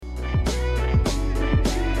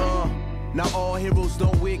Not all heroes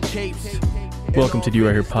don't wear capes. Welcome to the You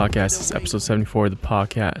Right Here podcast. This is episode 74 of the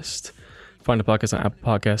podcast. Find the podcast on Apple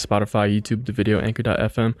Podcasts, Spotify, YouTube, the video,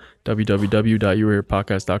 anchor.fm,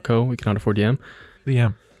 www.yourherepodcast.co. We cannot afford the M. The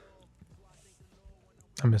M.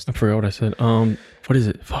 I missed I it. forgot what I said. What is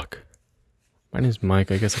it? Fuck. My name's Mike.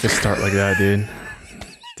 I guess I could start like that, dude.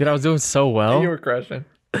 Dude, I was doing so well. You were crushing.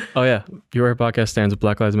 Oh, yeah. Your Right Here podcast stands with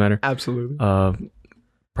Black Lives Matter. Absolutely.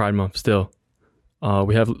 Pride Month still.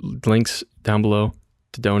 We have links down below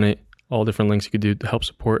to donate. All different links you could do to help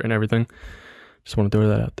support and everything. Just want to throw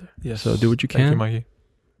that out there. Yes. So do what you can. Thank you, Mikey.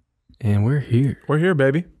 And we're here. We're here,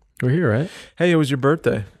 baby. We're here, right? Hey, it was your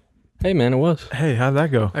birthday. Hey, man, it was. Hey, how'd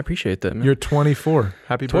that go? I appreciate that, man. You're 24.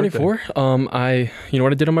 Happy birthday. 24. You know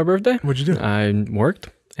what I did on my birthday? What'd you do? I worked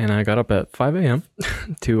and I got up at 5 a.m.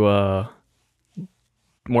 to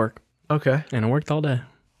work. Okay. And I worked all day.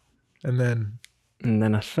 And then,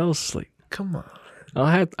 I fell asleep. come on.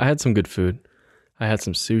 I had some good food. I had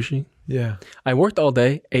some sushi. Yeah. I worked all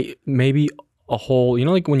day, ate maybe a whole, you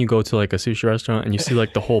know, like when you go to like a sushi restaurant and you see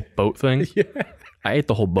like the whole boat thing? Yeah. I ate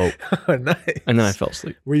the whole boat Oh, nice. and then I fell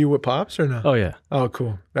asleep. Were you with Pops or no? Oh, yeah. Oh,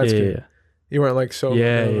 cool. That's yeah, good. yeah, You weren't like so.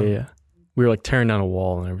 yeah. Yeah. We were like tearing down a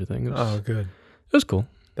wall and everything. It was, Oh, good. it was cool.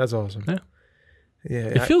 That's awesome. Yeah. Yeah.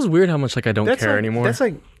 It feels weird how much like I don't that's care like, anymore. That's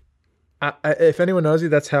like, if anyone knows you,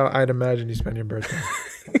 that's how I'd imagine you spend your birthday.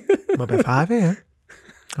 I'm up at 5 a.m.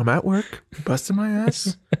 I'm at work, busting my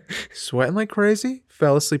ass, sweating like crazy,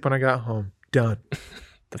 fell asleep when I got home. Done.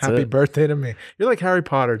 That's Happy it. birthday to me. You're like Harry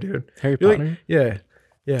Potter, dude. Harry You're Potter? like, yeah.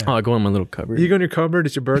 Yeah. Oh, I go in my little cupboard. You go in your cupboard,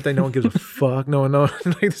 it's your birthday, no one gives a fuck. No, like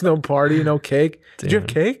there's no party, no cake. Did you have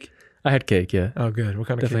Damn. cake? I had cake, yeah. Oh, good. What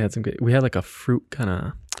kind of Definitely cake? had some cake. We had like a fruit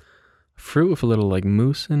with a little like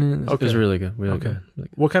mousse in it. It was Okay. really good. Really Okay. good. Really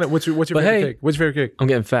good. What kind of? What's your But favorite hey- cake? What's your favorite cake? I'm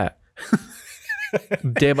getting fat.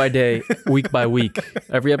 Day by day, week by week.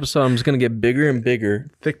 Every episode, I'm just going to get bigger and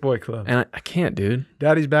bigger. Thick boy club. And I can't, dude.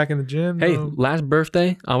 Daddy's back in the gym. Hey, though. last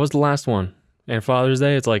birthday, I was the last one. And Father's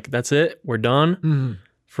Day, it's like, that's it. We're done Mhm.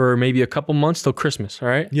 for maybe a couple months till Christmas, all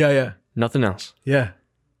right? Yeah. Nothing else. Yeah.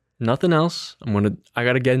 Nothing else. I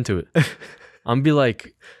got to get into it. I'm gonna be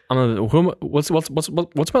like, what's my,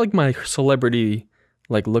 like my celebrity,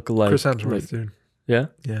 like look-alike? Chris Hemsworth, like- dude. Yeah?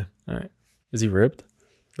 Yeah. All right. Is he ripped?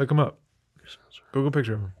 Look him up. Google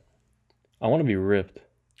picture of him. I want to be ripped.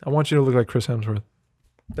 I want you to look like Chris Hemsworth.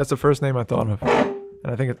 That's the first name I thought of.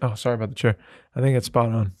 And I think sorry about the chair. I think it's spot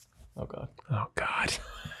on. Oh, God. Oh, God.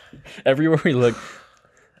 Everywhere we look.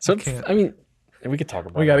 So, can't. I mean, we could talk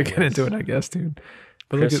about We got to it, I get guess. into it, I guess, dude.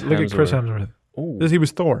 But Chris look at Chris Hemsworth. Hemsworth. Ooh. He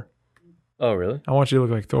was Thor. Oh, really? I want you to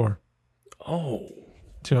look like Thor. Oh.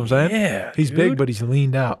 See what I'm saying? Yeah. He's dude. big, but he's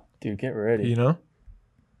leaned out. Dude, get ready. You know?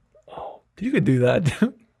 Oh, You could do that,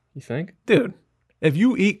 dude. you think? Dude, if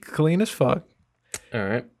you eat clean as fuck, All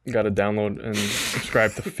right. Got to download and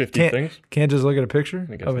subscribe to 50 things. can't just look at a picture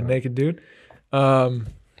I guess of a not. naked dude.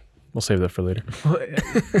 We'll save that for later.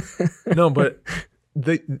 No, but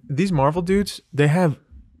these Marvel dudes, they have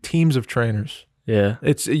teams of trainers. Yeah.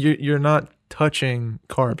 It's you're not touching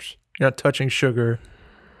carbs. You're not touching sugar.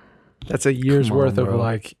 That's a year's Come on, worth of bro.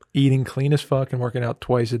 like eating clean as fuck and working out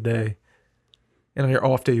twice a day. And on your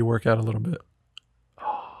off day, you work out a little bit.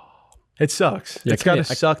 It sucks. Yeah, It's got to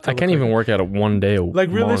suck. I can't even work out at one day a like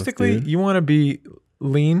month, realistically, dude. you want to be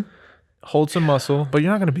lean, hold some muscle, but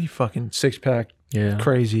you're not going to be fucking six pack Yeah.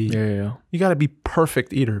 crazy. Yeah. You got to be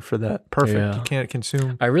perfect eater for that. Perfect. Yeah. You can't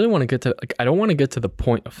consume. I really want to get to like I don't want to get to the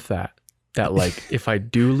point of fat that like if I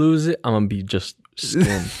do lose it, I'm gonna be just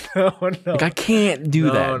slim. No. Like I can't do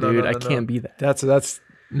No, that, no, dude. no, I no, can't no. be that. That's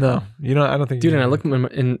no. You know, I don't think. Dude, you and I can.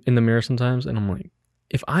 look in the mirror sometimes and I'm like,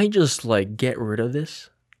 if I just like get rid of this,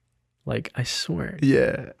 like I swear,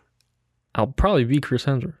 Yeah. I'll probably be Chris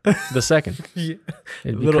Hemsworth the second. Yeah.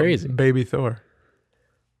 It'd be Little crazy. baby Thor.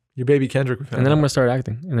 Your baby Kendrick. We found And then I'm out. gonna start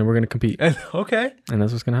acting and then we're gonna compete. Okay. And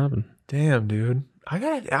that's what's gonna happen. Damn, dude.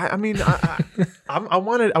 I mean, I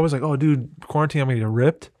wanted. I was like, oh, dude, quarantine. I'm gonna get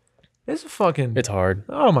ripped. It's a fucking. It's hard.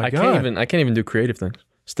 Oh my I god. can't even do creative things.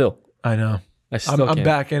 Still. I know. I still I'm can't.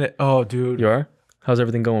 back in it. Oh, dude. You are? How's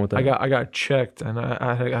everything going with that? I got checked, and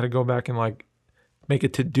I had to go back and like make a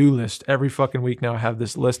to-do list every fucking week. Now I have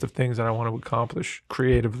this list of things that I want to accomplish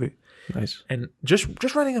creatively, nice. and just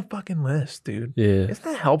writing a fucking list, dude. Yeah. Isn't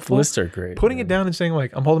that helpful? Lists are great. Putting man. it down and saying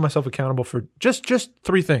like I'm holding myself accountable for just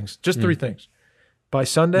three things. Just three things. By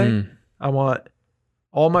Sunday, I want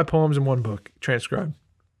all my poems in one book transcribed,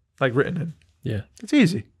 like written in. Yeah. It's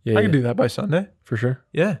easy. Yeah, I can yeah. do that by Sunday. For sure.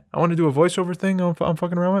 Yeah. I want to do a voiceover thing I'm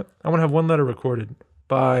fucking around with. I want to have one letter recorded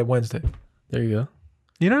by Wednesday. There you go.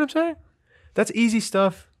 You know what I'm saying? That's easy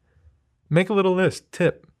stuff. Make a little list.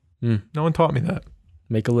 Tip. Mm. No one taught me that.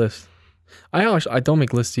 Make a list. I don't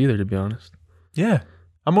make lists either, to be honest. Yeah.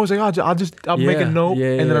 I'm always like, I'll make a note,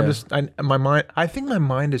 and then I think my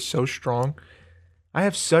mind is so strong. I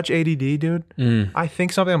have such ADD, dude. I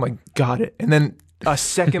think something, I'm like, got it, and then a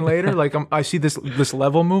second later, like I see this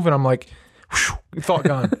level move, and I'm like, whew, thought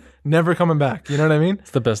gone, never coming back. You know what I mean?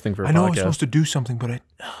 It's the best thing for a podcast. I know I was supposed to do something, but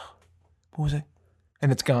what was it?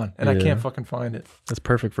 And it's gone, and I can't fucking find it. That's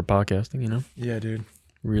perfect for podcasting, you know? Yeah, dude.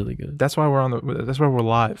 Really good. That's why that's why we're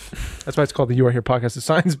live. That's why it's called the You Are Here podcast. The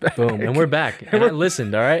sign's back. Boom. And we're back. And I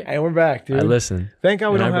listened, all right? And we're back, dude. I listened. Thank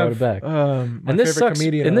God we don't have brought it back. My and this favorite sucks.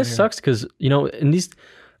 comedian And on this here. sucks because, you know,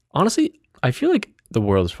 honestly, I feel like the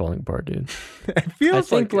world is falling apart, dude. It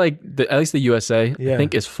feels I think at least the USA, I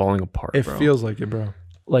think is falling apart, it bro. feels like it, bro.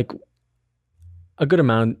 Like a good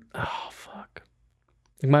amount. Oh, fuck.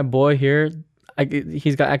 Like my boy here,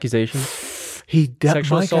 he's got accusations.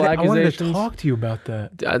 Sexual assault I wanted to accusations. talk to you about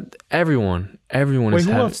that. Everyone Wait, is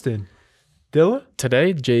who having. else did? Dilla?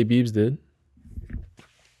 Today, Jay Biebs did.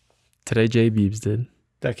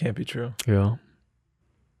 That can't be true. Yeah.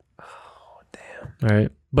 Oh, damn. All right.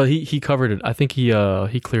 But he covered it. I think he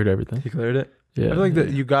cleared everything. He cleared it. Yeah. I feel like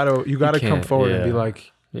that you gotta come can't, forward and be yeah.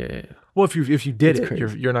 like, Yeah. well, if you did It's it,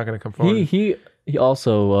 crazy. you're not gonna come forward. He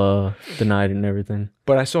also denied it and everything.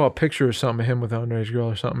 But I saw a picture or something of him with an underage girl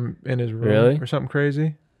or something in his room, Really? or something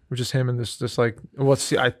crazy. Or just him and this like, well,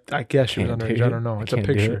 see, I guess she was Can't underage. do I it. don't know. I It's a can't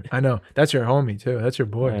do picture. it. I know. That's your homie too. That's your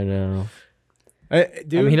boy. I know.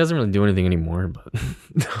 Dude, I mean, he doesn't really do anything anymore, but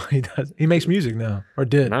no, he does. He makes music now, or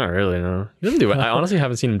did. not really. No, he doesn't do it. I honestly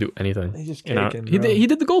haven't seen him do anything. He's just You know, caking, he bro.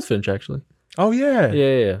 did the Goldfinch actually. Oh yeah.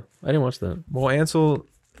 Yeah. I didn't watch that. Well, Ansel,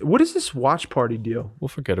 what is this watch party deal? We'll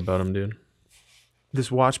forget about him, dude.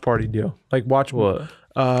 This watch party deal, like watch What?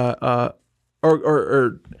 or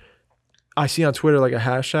I see on Twitter like a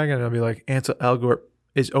hashtag, and it'll be like Ansel Elgort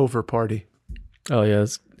is over party. Oh yeah,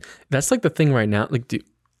 that's like the thing right now. Like, dude,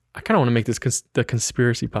 I kind of want to make this the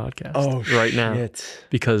conspiracy podcast right now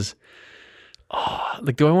because,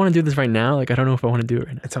 like, do I want to do this right now? Like, I don't know if I want to do it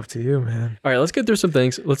right now. It's up to you, man. All right, let's get through some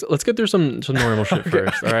things. Let's get through some normal shit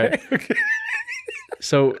first. All right. Okay.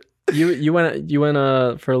 So you went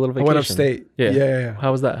for a little vacation. I went upstate. Yeah.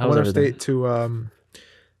 How was that? How I was went everything? upstate to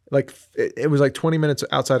like it was like 20 minutes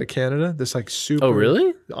outside of Canada. This like super Oh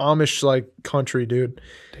really? Amish like country, dude.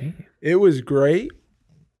 Damn. It was great.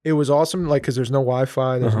 It was awesome, like because there's no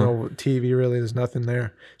Wi-Fi, there's no TV really, there's nothing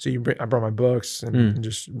there. So I brought my books and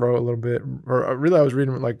just wrote a little bit. Or really, I was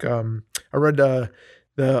reading like I read the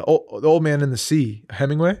Old Man in the Sea,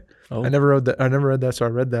 Hemingway. Oh. I never read that, so I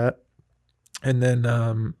read that, and then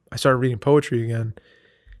I started reading poetry again,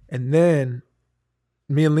 and then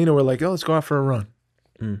me and Lena were like, "Oh, let's go out for a run."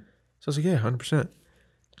 So I was like, "Yeah, 100%."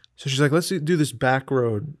 So she's like, "Let's do this back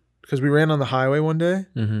road." Because we ran on the highway one day,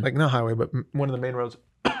 like not highway, but one of the main roads.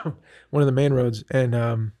 And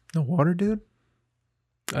no water, dude.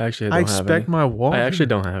 I actually I don't have expect any. my water. I actually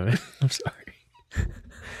don't have it. I'm sorry.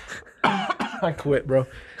 I quit, bro.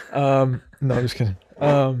 No, I'm just kidding.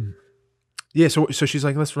 Yeah. So she's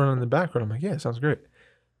like, let's run on the back road. I'm like, yeah, sounds great.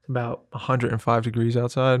 It's about 105 degrees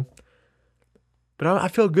outside, but I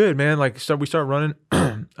feel good, man. Like, we start running.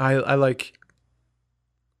 I like.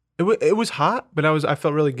 It was hot, but I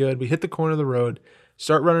felt really good. We hit the corner of the road,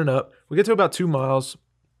 start running up. We get to about 2 miles.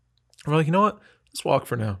 And we're like, you know what? Let's walk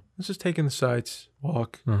for now. Let's just take in the sights,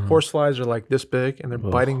 walk. Horseflies are like this big, and they're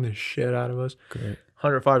biting the shit out of us. Great.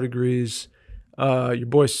 105 degrees. Your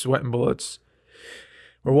boy's sweating bullets.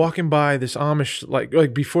 We're walking by this Amish,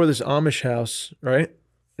 like before this Amish house, right?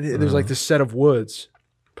 There's like this set of woods,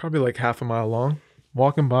 probably like half a mile long.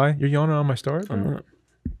 Walking by, you're yawning on my story, bro? I'm not.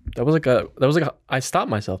 That was like I stopped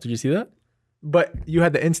myself. Did you see that? But you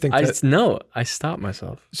had the instinct. I stopped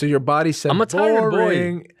myself. So your body said, I'm a tired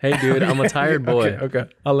boring. boy. Hey, dude, I'm a tired boy. Okay,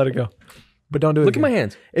 I'll let it go. But don't do it Look at again. my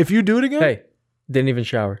hands. If you do it again. Hey, didn't even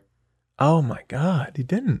shower. Oh my God, he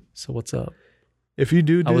didn't. So what's up? If you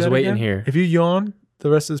do I was that waiting again, here. If you yawn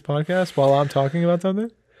the rest of this podcast while I'm talking about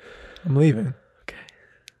something, I'm leaving. Okay.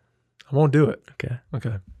 I won't do it. Okay.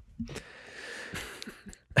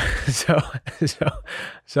 So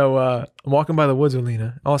I'm walking by the woods with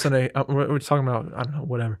Lena. All of a sudden, we're talking about, I don't know,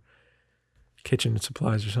 whatever, kitchen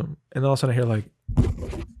supplies or something. And all of a sudden I hear like,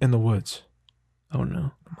 in the woods. Oh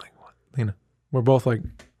no. I'm like, what? Lena. We're both like,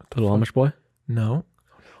 Little Amish boy. no.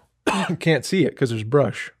 Can't see it because there's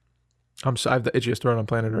brush. I have the itchiest throat on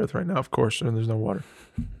planet Earth right now, of course, and there's no water.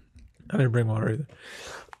 I didn't bring water either.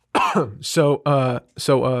 So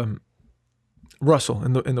rustle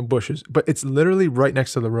in the bushes, but it's literally right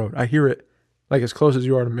next to the road. I hear it like as close as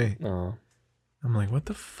you are to me. Oh. I'm like, what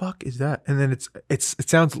the fuck is that? And then it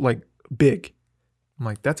sounds like big, I'm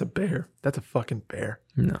like, that's a bear. That's a fucking bear.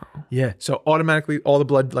 No. Yeah. So automatically all the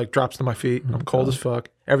blood like drops to my feet. I'm cold as fuck.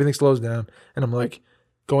 Everything slows down. And I'm like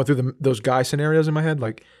going through those guy scenarios in my head.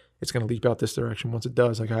 Like it's going to leap out this direction. Once it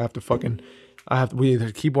does, like we either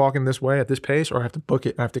keep walking this way at this pace or I have to book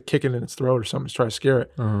it. I have to kick it in its throat or something to try to scare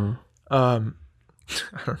it. Uh-huh. I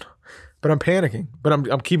don't know. But I'm panicking. But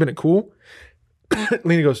I'm keeping it cool.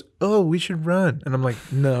 Lena goes, oh, we should run. And I'm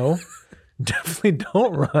like, no, definitely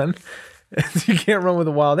don't run. You can't run with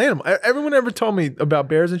a wild animal. Everyone ever told me about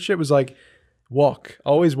bears and shit was like, walk,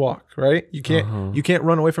 always walk, right? You can't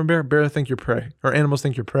run away from bear. Bears think you're prey, or animals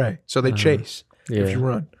think you're prey, so they chase if you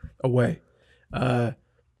run away.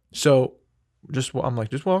 So I'm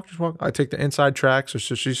like, just walk. I take the inside track, so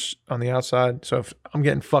she's on the outside. So if I'm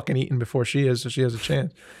getting fucking eaten before she is, so she has a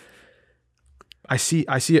chance. I see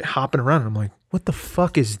it hopping around, and I'm like, what the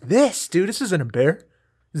fuck is this, dude? This isn't a bear.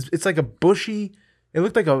 It's like a bushy. It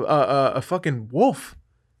looked like a fucking wolf.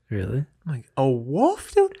 Really? I'm like, a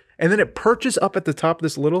wolf, dude? And then it perches up at the top of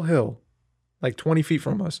this little hill, like 20 feet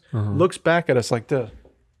from us, looks back at us like this.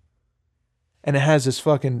 And it has this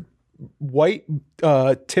fucking white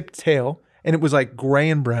tipped tail, and it was like gray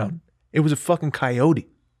and brown. It was a fucking coyote.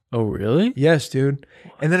 Oh, really? Yes, dude.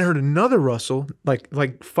 And then I heard another rustle,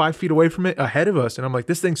 like 5 feet away from it, ahead of us. And I'm like,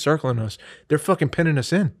 this thing's circling us. They're fucking pinning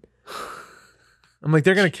us in. I'm like,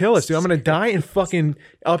 they're going to kill us, dude. I'm going to die in fucking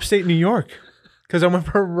upstate New York because I went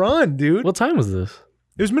for a run, dude. What time was this?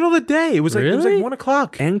 It was middle of the day. It was like 1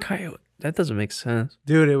 o'clock. And coyote. That doesn't make sense.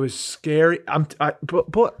 Dude, it was scary. Can I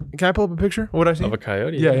pull up a picture of what I see? Of a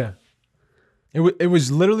coyote? Yeah. It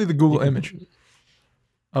was literally the Google image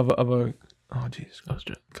of a. Oh, jeez.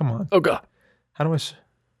 Come on. Oh, God. How do I?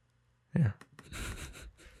 Here.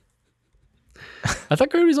 I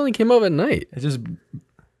thought coyotes only came out at night.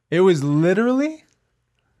 It was literally.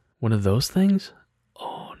 One of those things?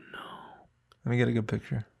 Oh, no. Let me get a good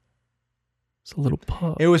picture. It's a little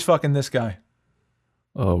pup. It was fucking this guy.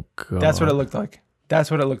 Oh, God. That's what it looked like.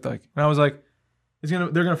 And I was like, they're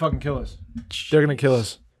gonna fucking kill us. They're gonna kill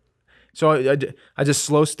us. So I just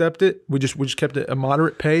slow stepped it. We just kept it a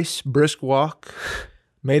moderate pace, brisk walk.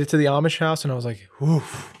 Made it to the Amish house, and I was like, whew,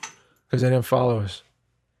 because they didn't follow us.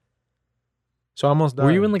 So I almost died.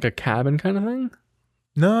 Were you in like a cabin kind of thing?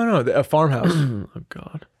 No, a farmhouse. Oh,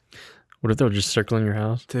 God. What if they were just circling your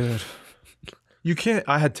house? Dude. You can't.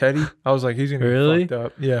 I had Teddy. I was like, he's gonna really? get fucked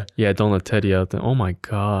up. Yeah. Yeah, don't let Teddy out there. Oh my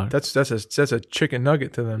God. That's a chicken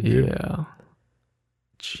nugget to them, dude. Yeah.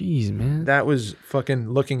 Jeez, man. That was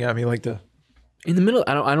fucking looking at me like the. In the middle,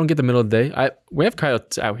 I don't get the middle of the day. We have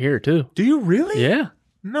coyotes out here too. Do you really? Yeah.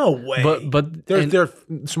 No way. But they're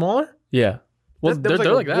smaller. Yeah. Well, they're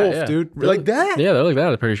like that, wolf, yeah. Dude. Like that. Yeah, they're like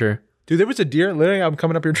that. I'm pretty sure. Dude, there was a deer. Literally, I'm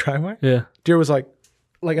coming up your driveway. Yeah. Deer was like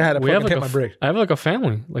I had to fucking hit my brakes. I have like a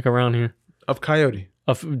family like around here of coyote.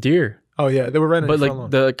 Of deer. Oh yeah, they were running. But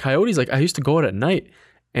like the coyotes, like I used to go out at night,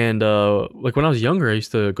 and like when I was younger, I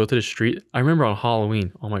used to go to the street. I remember on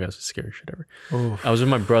Halloween. Oh my God, it's the scariest shit ever. Oof. I was with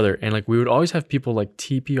my brother, and like we would always have people like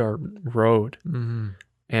TP our road, and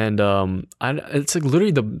it's like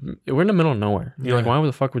literally we're in the middle of nowhere. You're like, why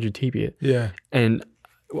the fuck would you TP it? Yeah. And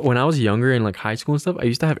when I was younger in like high school and stuff, I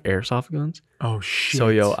used to have airsoft guns. Oh shit.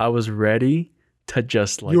 So I was ready to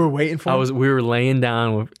just like. You were waiting for. We were laying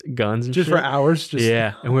down with guns and just shit. For hours.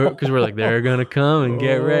 Yeah, and we're like they're gonna come and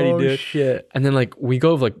get ready, dude. Shit. And then like we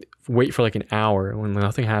go like wait for like an hour when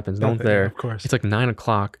nothing happens. No one's there. Of course. It's like 9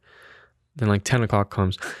 o'clock. Then like 10 o'clock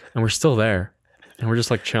comes, and we're still there, and we're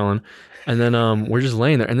just like chilling. And then we're just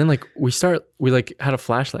laying there, and then like we like had a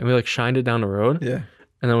flashlight, and we like shined it down the road. Yeah.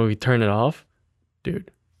 And then when we turned it off,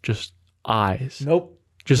 dude, just eyes. Nope.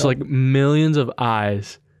 Just like millions of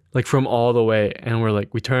eyes, like from all the way. And we're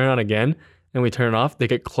like, we turn it on again, and we turn it off. They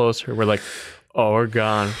get closer. We're like, oh, we're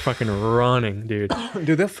gone. Fucking running, dude.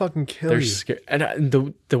 Dude, they'll fucking kill They're you. Scared. And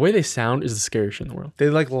the way they sound is the scariest shit in the world.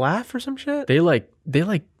 They like laugh or some shit? They like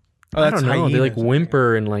I don't know. They like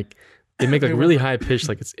whimper and like they make like really high pitched.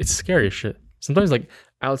 Like it's scary as shit. Sometimes like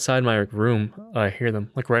outside my room, I hear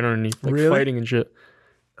them like right underneath, like fighting and shit.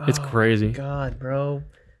 It's crazy. God, bro.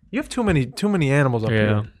 You have too many animals up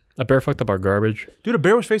here. A bear fucked up our garbage. Dude, a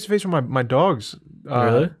bear was face to face with my dogs.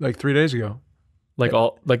 Really? Like 3 days ago. Like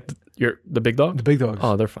the big dog? The big dogs.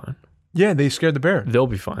 Oh, they're fine. Yeah, they scared the bear. They'll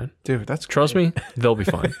be fine. Dude, that's Trust me, they'll be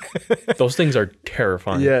fine. Those things are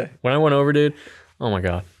terrifying. Yeah. When I went over, dude, oh my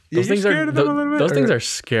God. Those things are those things are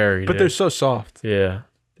scary. But dude. they're so soft. Yeah.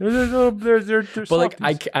 They're but like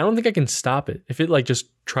I don't think I can stop it. If it like just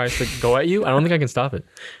tries to go at you, I don't think I can stop it.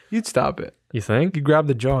 You'd stop it. You think? You grab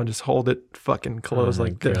the jaw and just hold it fucking closed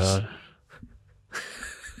like this.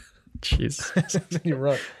 Jeez. You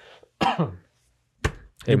run.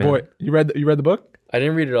 Hey, boy, you read the book? I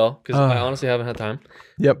didn't read it all because I honestly haven't had time.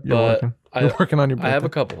 Yep, you're working. You're working on your birthday. I have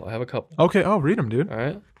a couple. Okay, read them, dude. All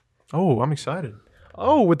right. Oh, I'm excited.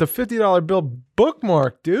 Oh, with the $50 bill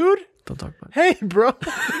bookmark, dude. Don't talk about it. Hey, bro.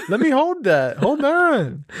 Let me hold that. Hold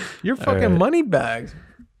on. You're fucking money bags.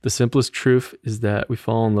 The simplest truth is that we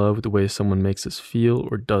fall in love with the way someone makes us feel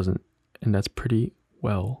or doesn't. And that's pretty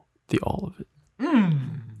well the all of it.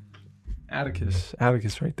 Atticus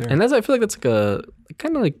right there. And I feel like that's like a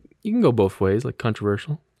kind of like, you can go both ways, like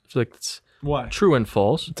controversial. I feel like it's why true and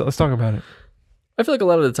false. Let's talk about it. I feel like a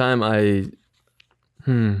lot of the time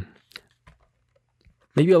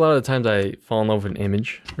maybe a lot of the times I fall in love with an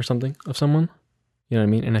image or something of someone. You know what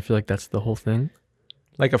I mean? And I feel like that's the whole thing.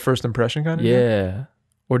 Like a first impression kind of thing? Yeah.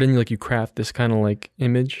 Or then you craft this kind of like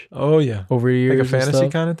image. Oh yeah. Over years. Like a fantasy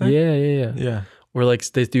kind of thing? Yeah. Yeah. Or like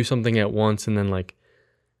they do something at once and then like,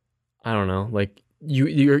 I don't know, like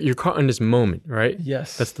you're caught in this moment, right?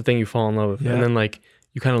 Yes. That's the thing you fall in love with. Yeah. And then like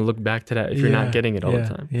you kind of look back to that if you're not getting it all the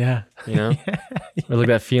time. Yeah. You know? Or like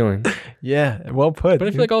that feeling. Yeah. Well put. But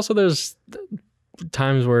I feel like also there's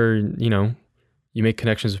times where, you know, you make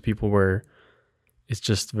connections with people where it's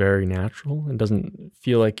just very natural and doesn't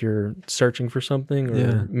feel like you're searching for something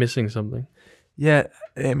or missing something. Yeah.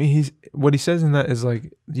 I mean, what he says in that is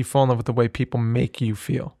like you fall in love with the way people make you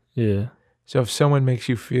feel. Yeah. So if someone makes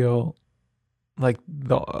you feel like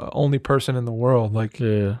the only person in the world, like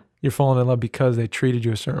you're falling in love because they treated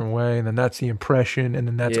you a certain way, and then that's the impression, and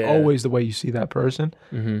then that's always the way you see that person,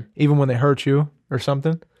 even when they hurt you or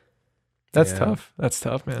something. That's tough. That's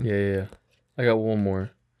tough, man. Yeah. I got one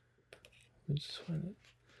more. Let me just find it.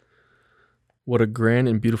 What a grand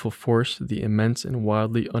and beautiful force, the immense and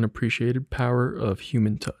wildly unappreciated power of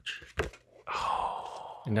human touch.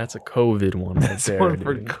 And that's a COVID one right that's there. One dude.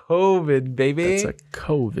 for COVID, baby. That's a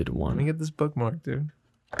COVID one. Let me get this bookmark, dude.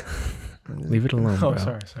 Leave it alone, bro.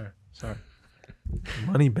 Sorry.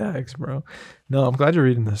 Money bags, bro. No, I'm glad you're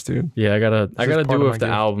reading this, dude. Yeah, I gotta do it with the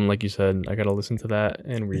album, like you said. I gotta listen to that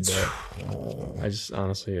and read that. I just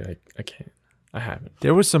honestly, I can't. I haven't.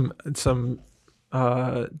 There was some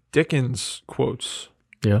Dickens quotes.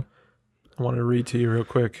 Yeah. I want to read to you real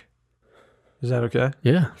quick. Is that okay?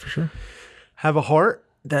 Yeah, for sure. Have a heart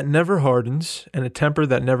that never hardens, and a temper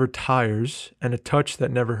that never tires, and a touch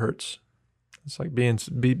that never hurts. It's like be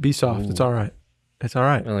soft. Ooh. It's all right. It's all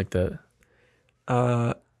right. I like that.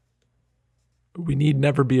 We need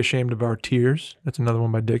never be ashamed of our tears. That's another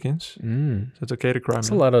one by Dickens. So it's okay to cry. It's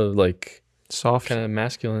a lot of like soft, kind of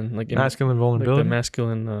masculine, like masculine vulnerability, like the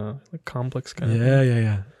masculine, like complex kind of.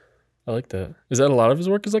 Yeah. I like that. Is that a lot of his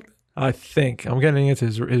work? Is like that? I think I'm getting into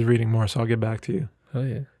his reading more, so I'll get back to you. Oh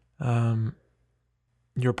yeah.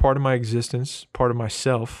 You're part of my existence, part of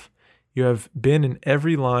myself. You have been in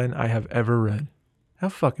every line I have ever read. How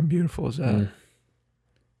fucking beautiful is that?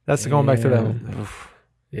 That's going back to that one.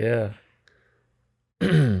 Yeah.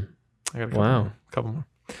 I got a couple more.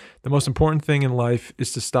 The most important thing in life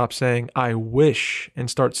is to stop saying I wish and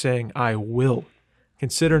start saying I will.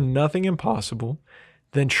 Consider nothing impossible,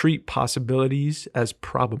 then treat possibilities as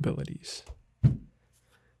probabilities.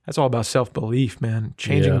 That's all about self-belief, man.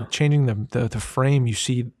 Changing the frame you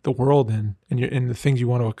see the world in, and the things you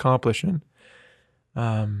want to accomplish in.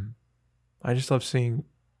 I just love seeing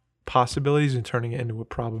possibilities and turning it into a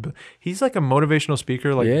probability. He's like a motivational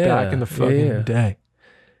speaker, like back in the fucking day.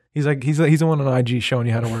 He's the one on IG showing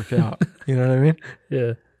you how to work out. You know what I mean?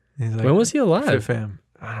 Yeah. He's like, when was he alive? Fit fam.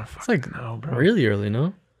 I don't fucking know, bro. Really early,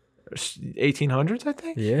 no? 1800s, I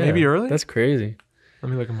think. Yeah. Maybe early. That's crazy.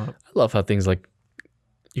 Let me look him up. I love how things like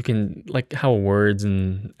you can like how words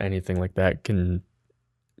and anything like that can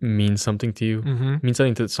mean something to you. Mean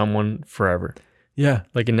something to someone forever. Yeah.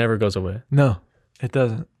 Like it never goes away. No, it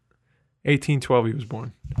doesn't. 1812 he was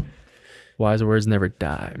born. Wise words never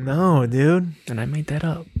die. No, dude. And I made that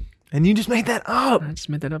up. And you just made that up. I just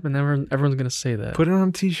made that up, and everyone's gonna say that. Put it on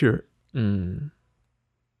a t-shirt. I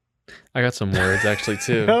got some words actually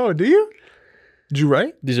too. Oh, do you? Did you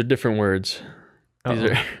write? These are different words. These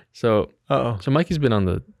are so Mikey's been on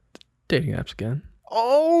the dating apps again.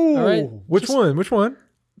 Oh, all right. Which one?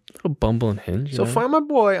 Little Bumble and Hinge. So find my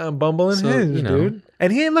boy on Bumble and Hinge, dude.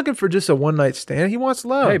 And he ain't looking for just a one night stand. He wants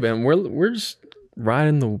love. Hey man, we're just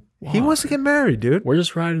riding the water. He wants to get married, dude. We're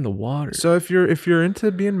just riding the water. So if you're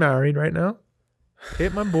into being married right now,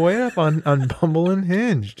 hit my boy up on Bumble and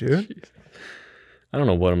Hinge, dude. Jeez. I don't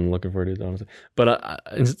know what I'm looking for, dude, honestly. But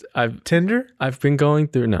I've Tinder. I've been going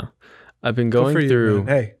through. No, I've been going through.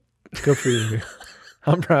 Hey, good for you, dude.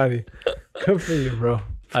 I'm proud of you. Good for you, bro.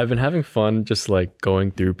 I've been having fun just like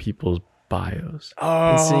going through people's bios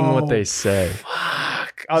and seeing what they say.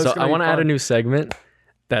 Fuck. So I want to add a new segment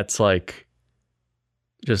that's like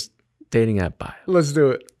just dating app bio. Let's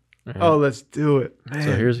do it. All right. Oh, let's do it, man.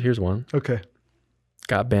 So here's one. Okay.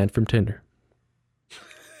 Got banned from Tinder.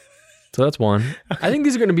 So that's one. I think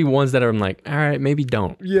these are going to be ones that I'm like, all right, maybe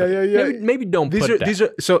don't. Yeah. Maybe don't put that. These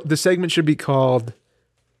are so the segment should be called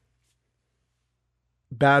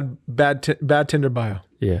bad Tinder bio.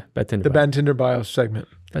 Yeah, bad Tinder. The bio. bad Tinder bio segment.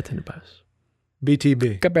 Bad Tinder bios.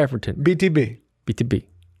 BTB. Got banned from Tinder. BTB. BTB.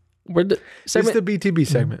 We're the It's the BTB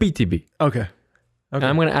segment. BTB. Okay. And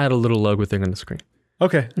I'm going to add a little logo thing on the screen.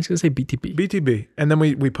 Okay. I'm just going to say BTB. BTB. And then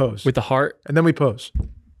we pose. With the heart. And then we pose.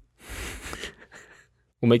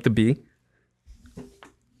 We'll make the B.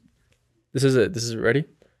 This is it. This is ready?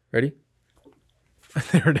 Ready?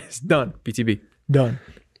 There it is. Done. BTB. Done.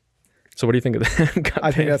 So what do you think of that?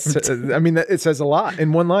 I think that's, I mean, it says a lot.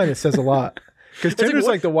 In one line, it says a lot. Because Tinder's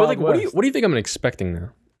like the Wild West. What do you think I'm expecting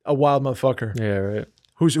now? A wild motherfucker. Yeah, right.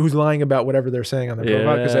 Who's lying about whatever they're saying on their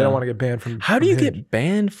profile because they don't want to get banned from How do you Hinge. get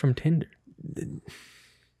banned from Tinder?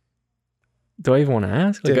 Do I even want to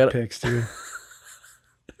ask? Dick pics, dude.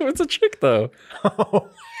 It's a chick though.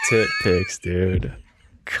 Tit pics, dude.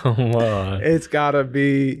 Come on. It's gotta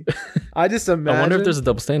be. I just imagine. I wonder if there's a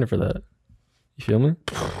double standard for that. You feel me?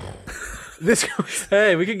 This goes.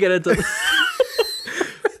 Hey, we could get into.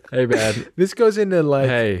 Hey, man. This goes into like.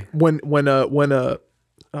 Hey. When oh,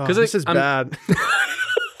 this is bad.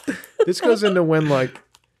 This goes into when like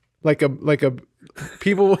a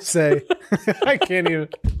people will say. I can't even.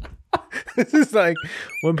 This is like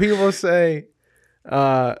when people say,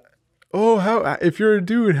 how if you're a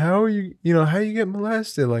dude, how are you how you get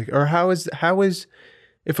molested, like, or how is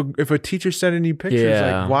if a teacher sending you pictures,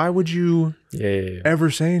 like, why would you ever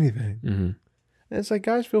say anything? Mm-hmm. And it's like,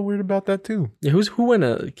 guys feel weird about that too. Yeah,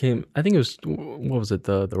 who came? I think it was, what was it?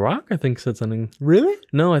 The Rock, I think, said something. Really?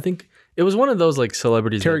 No, I think it was one of those like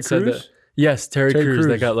celebrities. Terry that said Crews? that. Yes, Terry Crews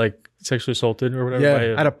that got like sexually assaulted or whatever.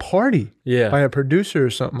 Yeah, at a party. Yeah, by a producer or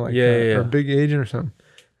something like that, or a big agent or something.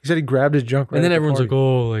 He said he grabbed his junk. Right, and then at everyone's the like,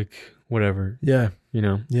 "Oh, like whatever." Yeah,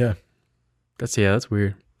 Yeah, that's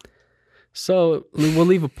weird. So we'll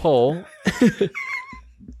leave a poll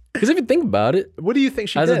because if you think about it, what do you think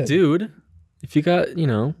she as did? a dude, if you got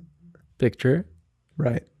picture,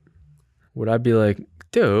 right? Would I be like,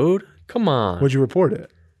 dude, come on? Would you report it?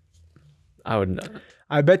 I would not.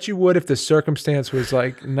 I bet you would if the circumstance was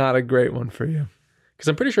like not a great one for you. Because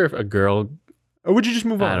I'm pretty sure if a girl, or would you just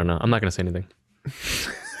move on? I don't know. I'm not gonna say anything.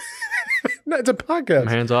 No, it's a podcast.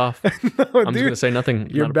 My hands off. No, I'm just gonna say nothing.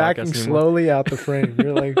 You're backing slowly out the frame.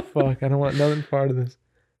 You're like, fuck, I don't want nothing part of this.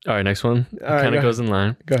 All right, next one. Kind of goes in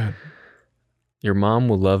line. Go ahead. Your mom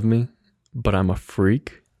will love me, but I'm a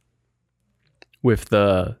freak. With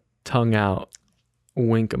the tongue out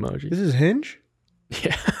wink emoji. This is Hinge?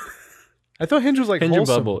 Yeah. I thought Hinge was like Hinge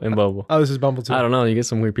wholesome. and Bumble. Oh, this is Bumble too. I don't know. You get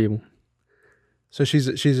some weird people. So she's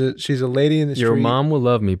a lady in the street. Your mom will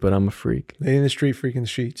love me, but I'm a freak. Lady in the street freaking the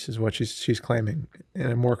sheets is what she's claiming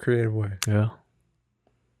in a more creative way. Yeah.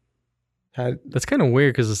 That's kind of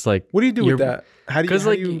weird because it's like, what do you do with that?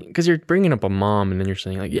 Because you're bringing up a mom and then you're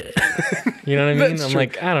saying like, yeah, you know what I mean? I'm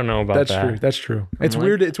like, I don't know about that. That's true. It's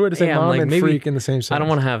weird. It's weird to say mom and freak in the same sentence. I don't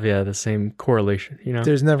want to have the same correlation.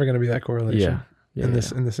 There's never going to be that correlation. Yeah. In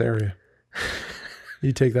this area.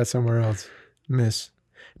 You take that somewhere else, miss.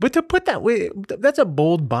 But to put that way, that's a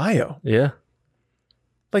bold bio. Yeah.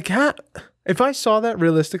 Like, if I saw that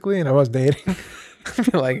realistically and I was dating,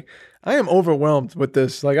 I'd be like, I am overwhelmed with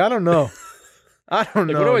this. Like, I don't know. What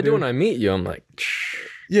do I do when I meet you? I'm like,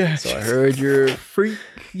 yeah. So I heard you're a freak.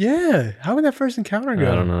 Yeah. How would that first encounter go?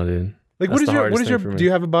 I don't know, dude. Like, what is your, do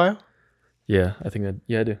you have a bio? Yeah, I think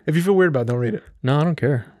I do. If you feel weird about it, don't read it. No, I don't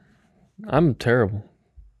care. I'm terrible.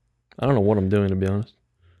 I don't know what I'm doing, to be honest.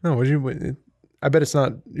 No, I bet it's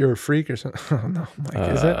not you're a freak or something. Oh no, Mike,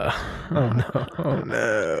 is it? Oh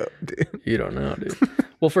no, dude. You don't know, dude.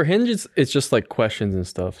 Well, for Hinge, it's just like questions and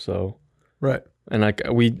stuff. So right, and like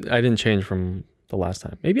I didn't change from the last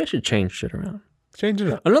time. Maybe I should change shit around. Change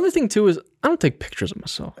it up. Another thing too is I don't take pictures of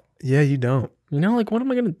myself. Yeah, you don't. Like what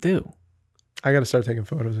am I gonna do? I gotta start taking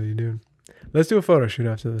photos of you, dude. Let's do a photo shoot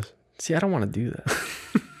after this. See, I don't want to do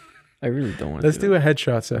that. I really don't want to. Let's do a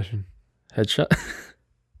headshot session. Headshot.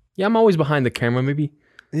 Yeah, I'm always behind the camera. Maybe.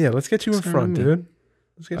 Yeah, let's get you in front, dude.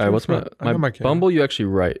 Let's get you in front. My Bumble? You actually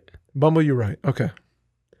right. Bumble, you're right. Okay.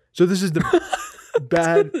 So this is the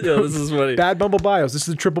bad. Yeah, this is funny. Bad Bumble bios. This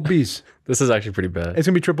is the triple B's. This is actually pretty bad. It's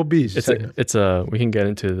gonna be triple B's. We can get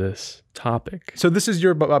into this topic. So this is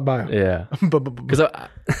your bio. Yeah. Because I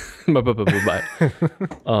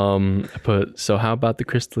put. So how about the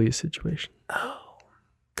Chris D'Elia situation? Oh.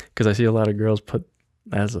 Because I see a lot of girls put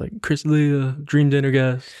as like Chris D'Elia, dream dinner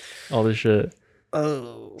guest, all this shit.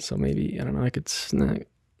 Oh. So maybe I don't know. I could snack.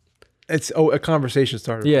 It's a conversation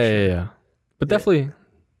starter. Yeah. But definitely,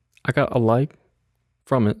 I got a like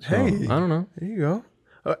from it. So Hey. I don't know. There you go.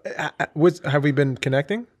 Have we been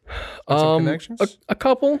connecting? Some connections? A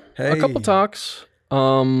couple talks.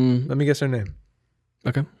 Let me guess her name.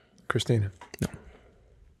 Okay. Christina. No.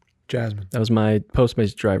 Jasmine. That was my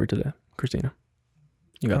Postmates driver today, Christina.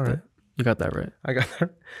 You got All that. right. You got that right. I got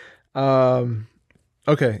her.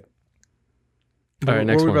 Okay. All right,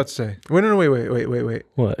 next What were we one. about to say? Wait, no, wait.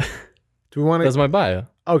 What? Do we want That's to? my bio.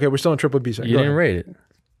 Okay, we're still on Triple B side. You Go didn't ahead. rate it.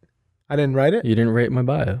 I didn't write it. You didn't rate my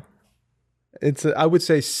bio. It's I would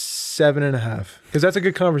say 7.5 because that's a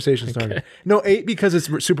good conversation starter. Okay. No, 8 because it's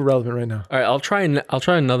super relevant right now. All right, I'll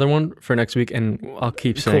try another one for next week, and I'll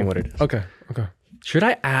keep saying what it is. Okay. Should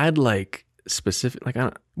I add like specific? Like, I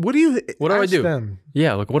don't. What do I do? Them?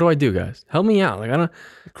 Yeah, like what do I do, guys? Help me out. Like, I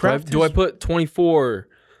don't. Do I put 24?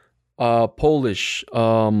 Polish.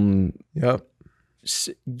 Yep.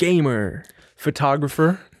 Gamer.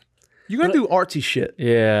 Photographer. You gotta do artsy shit.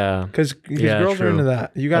 Yeah. Because girls are into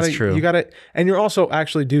that. You gotta. That's true. You gotta, and you're also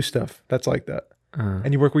actually do stuff that's like that.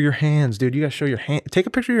 And you work with your hands, dude. You gotta show your hand. Take a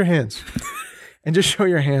picture of your hands, and just show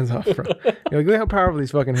your hands off, bro. You're like, look how powerful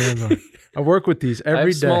these fucking hands are. I work with these every I have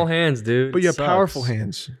day. small hands, dude. But you have Sucks. powerful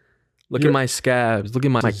hands. Look at my scabs. Look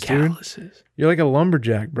at my calluses. You're like a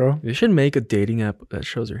lumberjack, bro. You should make a dating app that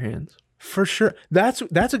shows your hands. For sure. That's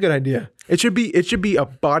a good idea. It should be a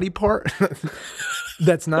body part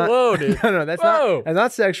that's not. Whoa, dude. No, that's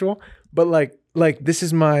not sexual. But like this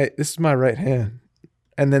is my right hand,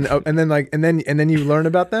 and then you learn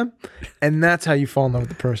about them, and that's how you fall in love with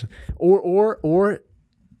the person, or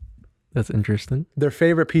That's interesting. their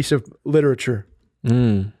favorite piece of literature,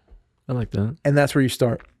 I like that. and that's where you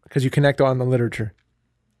start because you connect on the literature.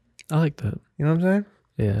 I like that. You know what I'm saying?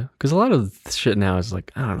 Yeah, because a lot of shit now is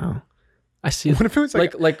like, I don't know. I see. What if it was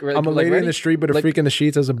like I'm a lady in the street, but a freak in the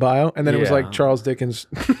sheets as a bio, and then it was like Charles Dickens.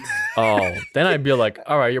 Oh, then I'd be like,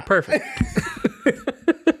 all right, you're perfect.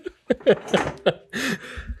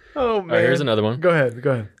 Oh man! All right, here's another one. Go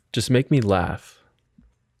ahead. Just make me laugh.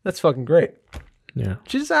 That's fucking great. Yeah.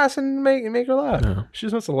 She's just asking to make her laugh. Yeah. She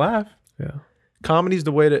just wants to laugh. Yeah. Comedy's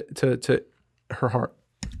the way to her heart.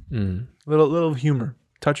 Little humor,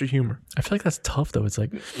 touch of humor. I feel like that's tough though. It's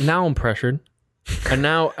like now I'm pressured, and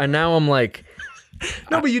now I'm like,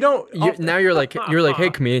 No, but you don't. now you're like, hey,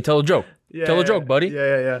 comedian, tell a joke. Tell a joke, buddy.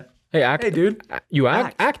 Yeah. Hey, act. Hey, dude. You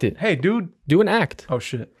act it. Hey, dude. Do an act. Oh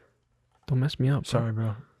shit. Don't mess me up. Bro. Sorry,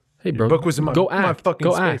 bro. Hey, bro. book was in my- go my act. fucking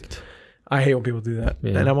Go space. act. I hate when people do that,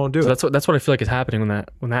 Yeah. and I won't do So it. that's what I feel like is happening when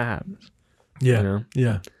that happens. Yeah. You know?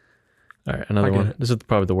 Yeah. All right, another I get one. it. This is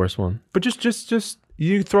probably the worst one. But just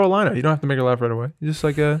you throw a line out. You don't have to make her laugh right away. Just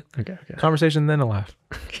like a Okay. conversation, then a laugh.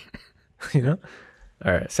 You know.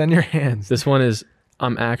 All right. Send your hands. This one is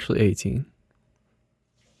I'm actually 18.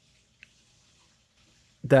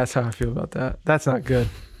 That's how I feel about that. That's not good.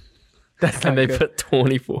 That's not And they good. put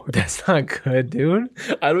 24. That's not good, dude.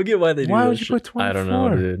 I don't get why they do Why that would you shit. put 24? I don't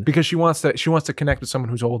know, dude. Because she wants to connect with someone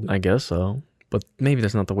who's older. I guess so. But maybe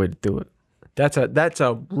that's not the way to do it. That's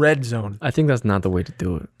a red zone. I think that's not the way to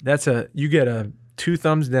do it. You get a 2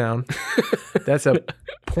 thumbs down. That's a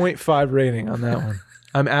 0.5 rating on that one.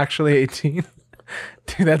 I'm actually 18.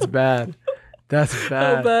 Dude, that's bad. That's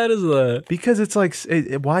bad. How bad is that? Because it's like,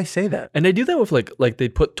 why say that? And they do that with like they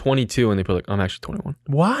put 22 and they put like I'm actually 21.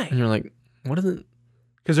 Why? And you're like, what is it?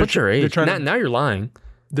 Because What's your age? They're trying Now you're lying.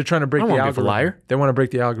 they're trying to break I the don't wanna be a algorithm. liar. They want to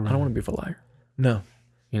break the algorithm. I don't want to be a liar. No.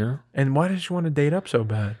 You know? And why did you want to date up so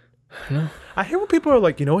bad? No. I hear when people are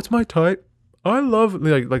like, it's my type. I love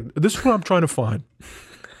like this is what I'm trying to find.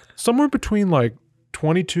 Somewhere between like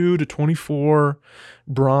 22 to 24,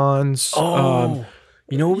 bronze.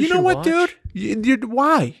 You know what we you know should what, watch? dude?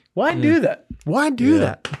 Why? Why do that? Why do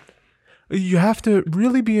that? You have to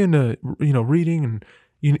really be into reading, and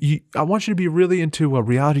I want you to be really into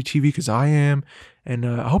reality TV because I am, and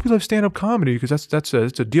I hope you love stand up comedy because it's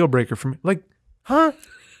a deal breaker for me. Like, huh?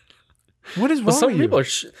 What is wrong But some with you? people are.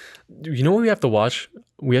 You know what we have to watch?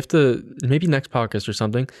 We have to maybe next podcast or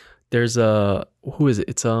something. There's who is it?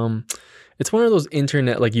 It's one of those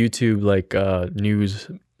internet like YouTube like news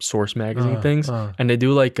source magazine things, and they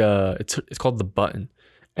do like it's called The Button,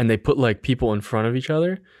 and they put like people in front of each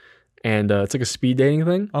other, and it's like a speed dating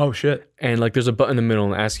thing. Oh shit! And like there's a button in the middle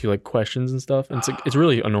and ask you like questions and stuff, and it's like it's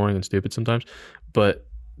really annoying and stupid sometimes, but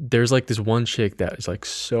there's like this one chick that is like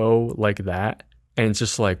so like that, and it's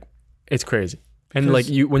just like it's crazy. And like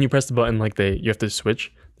when you press the button, like you have to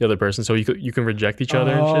switch the other person so you can reject each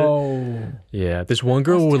other and shit. Yeah, this one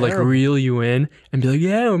girl would like reel you in and be like,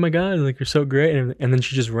 yeah, oh my god, like you're so great, and then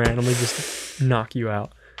she just randomly just knock you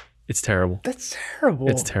out. It's terrible. That's terrible.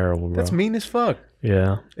 It's terrible, bro. That's mean as fuck.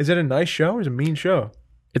 Yeah. Is it a nice show or is it a mean show?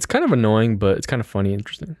 It's kind of annoying, but it's kind of funny,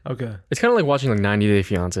 interesting. Okay. It's kind of like watching like 90 Day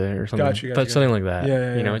Fiance or something. Gotcha. Something like that.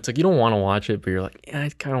 Yeah. You know, it's like you don't want to watch it, but you're like, yeah, I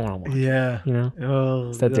kind of want to watch it. Yeah. You know? Oh,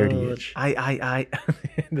 it's that dirty itch. I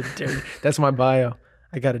the dirty. That's my bio.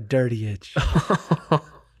 I got a dirty itch.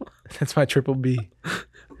 That's my triple B.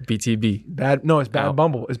 BTB. Bad. No, it's Bad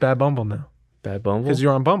Bumble. It's Bad Bumble now. Bad Bumble? Because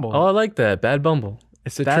you're on Bumble. Oh, I like that. Bad Bumble.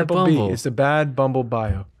 It's the Bad triple Bumble. B. It's the Bad Bumble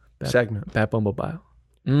bio segment. Bad Bumble bio.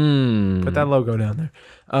 Put that logo down there.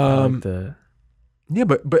 I like that. Yeah,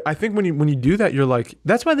 but I think when you do that, you're like,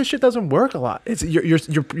 that's why this shit doesn't work a lot. It's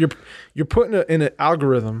you're putting it in an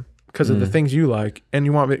algorithm because of the things you like, and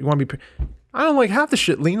you want to be. I don't like half the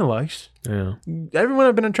shit Lena likes. Yeah. Everyone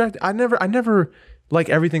I've been attracted, I never like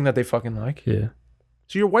everything that they fucking like. Yeah.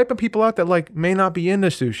 So you're wiping people out that like may not be into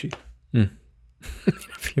sushi.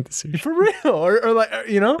 For real, or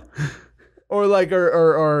like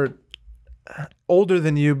or older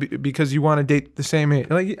than you because you want to date the same age.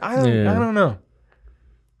 Like I don't know.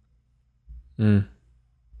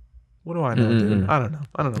 What do I know, dude? I don't know.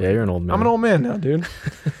 Yeah, you're an old man. I'm an old man now, dude.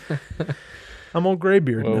 I'm old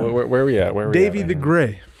graybeard now. Where are we at? Davey the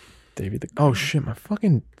Gray. Davey the Gray. Oh shit, my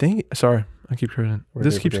fucking thing. Sorry, I keep cruising.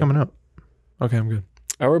 This keeps coming up. Okay, I'm good.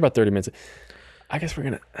 Oh, we're about 30 minutes. I guess we're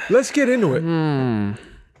gonna. Let's get into it.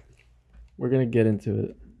 We're gonna get into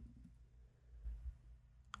it.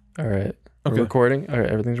 All right. Okay. We're recording. All right.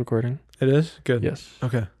 Everything's recording. It is good. Yes.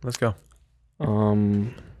 Okay, let's go.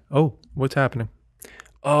 Oh, what's happening?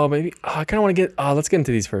 Oh, maybe. I kind of want to get. Let's get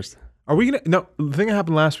into these first. Are we gonna? No, the thing that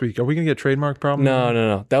happened last week. Are we gonna get trademark problems?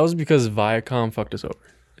 No. That was because Viacom fucked us over.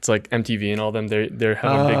 It's like MTV and all them. They're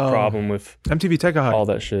having a big problem with MTV Tech High. all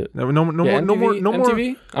that shit. No more.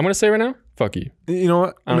 MTV. I'm gonna say right now. Fuck you. You know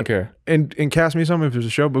what? I don't care. And cast me something if there's a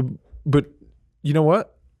show, but you know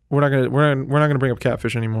what? We're not gonna bring up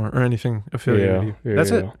Catfish anymore or anything affiliated with you. That's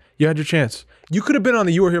it. You had your chance. You could have been on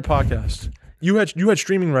the You Were Here podcast. You had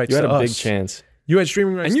streaming rights. You had to a us. big chance. You had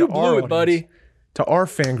streaming rights, and you to blew our it, buddy. audience, to our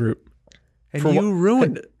fan group, and you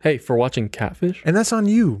ruined it. Hey, for watching Catfish. And that's on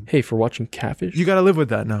you. Hey, for watching Catfish. You got to live with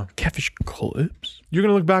that now. Catfish clips. You're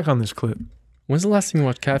gonna look back on this clip. When's the last time you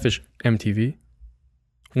watched Catfish? MTV.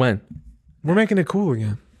 When? We're making it cool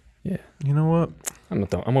again. Yeah. You know what?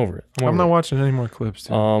 I'm over it. I'm not watching any more clips.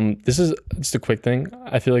 Dude. This is just a quick thing.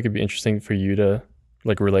 I feel like it'd be interesting for you to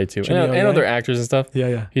like relate to and other actors and stuff.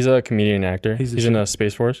 Yeah. He's a comedian actor. He's in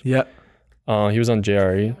Space Force. Yeah. He was on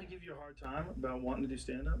JRE. I give you a hard time about wanting to do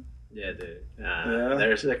stand up. Yeah, dude.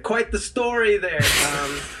 There's quite the story there.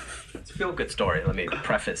 It's a feel-good story. Let me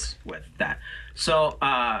preface with that. So,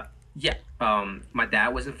 my dad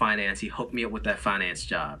was in finance. He hooked me up with that finance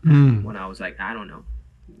job when I was like, I don't know.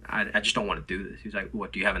 I just don't want to do this. He was like,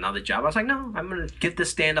 what, do you have another job? I was like, no, I'm going to give this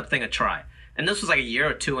stand-up thing a try. And this was like a year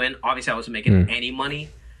or two in. Obviously, I wasn't making any money.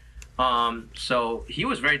 So he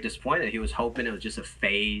was very disappointed. He was hoping it was just a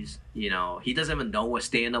phase. You know, he doesn't even know what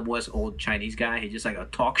stand-up was. Old Chinese guy. He just like a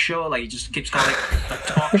talk show. Like he just keeps calling it a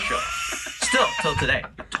talk show. Still till today,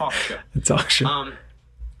 a talk show. A talk show.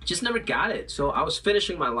 Just never got it. So I was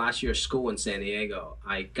finishing my last year of school in San Diego.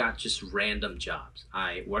 I got just random jobs.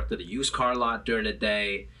 I worked at a used car lot during the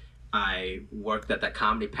day. I worked at that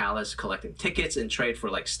Comedy Palace collecting tickets and trade for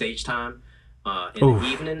like stage time. In the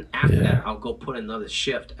evening after that, I'll go put another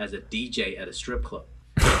shift as a DJ at a strip club.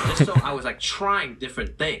 Just so I was like trying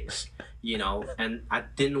different things, you know, and I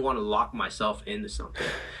didn't want to lock myself into something.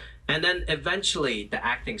 And then eventually the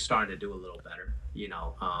acting started to do a little better, you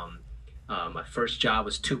know. My first job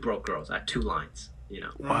was Two Broke Girls. I had 2 lines, you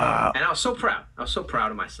know. Wow. And I was so proud. I was so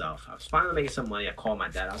proud of myself. I was finally making some money. I called my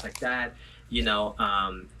dad. I was like, Dad, you know,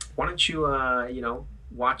 why don't you, you know,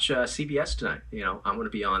 watch CBS tonight? You know, I'm gonna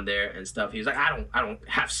be on there and stuff. He was like, I don't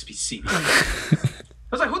have CBS.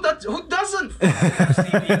 I was like, who doesn't have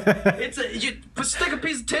CBS? You stick a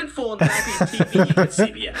piece of tinfoil in the back of your TV, you get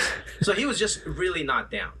CBS. So he was just really not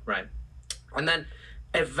down, right? And then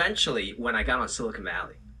eventually, when I got on Silicon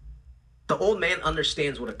Valley, the old man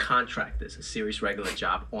understands what a contract is, a serious regular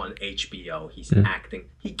job on HBO. He's acting.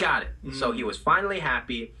 He got it. So he was finally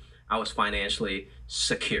happy. I was financially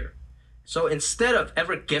secure. So instead of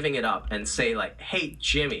ever giving it up and say like, hey,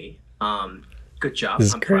 Jimmy, good job.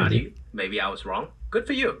 I'm proud of you. Maybe I was wrong. Good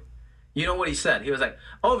for you. You know what he said? He was like,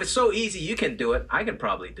 oh, if it's so easy, you can do it. I can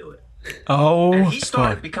probably do it. Oh, and he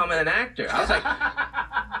started becoming an actor. I was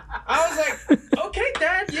like, okay,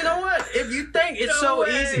 Dad, you know what? If you think it's so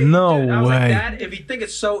easy. No Dude, I was way. like, Dad, if you think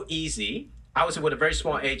it's so easy, I was with a very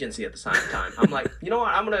small agency at the same time. I'm like, you know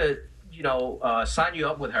what? I'm going to, you know, sign you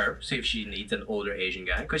up with her, see if she needs an older Asian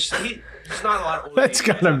guy. Because there's not a lot of older That's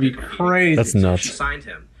Asian guys gotta out be there competing. crazy. That's So nuts. she signed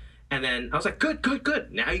him. And then I was like, good.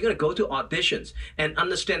 Now you're going to go to auditions and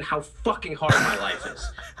understand how fucking hard my life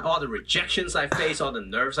is. All the rejections I face, all the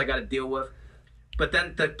nerves I got to deal with. But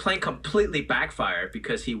then the plan completely backfired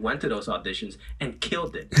because he went to those auditions and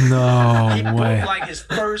killed it. No He way. booked like his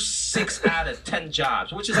first 6 out of 10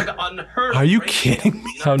 jobs, which is like an unheard of. Are you ratio, kidding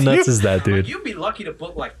me? you know? How nuts is that, Like, dude? you'd be lucky to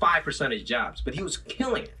book like 5% of his jobs, but he was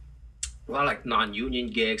killing it. A lot of like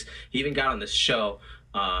non-union gigs. He even got on this show.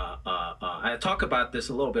 I talk about this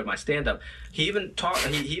a little bit in my stand-up. He even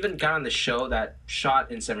got on the show that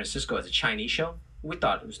shot in San Francisco as a Chinese show. We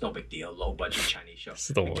thought it was no big deal, low budget Chinese show.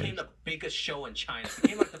 It became the biggest show in China. It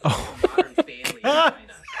became like the Modern Family in China.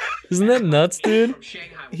 Isn't that nuts, dude? From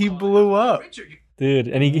Shanghai, He blew up. Dude,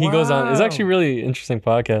 and he goes on. It's Wow. actually a really interesting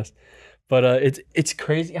podcast. But it's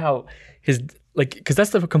crazy how his like because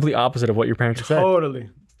that's the complete opposite of what your parents just said. Totally.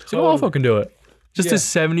 So all can do it. Just Yeah. a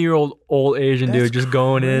 70-year-old old Asian That's dude just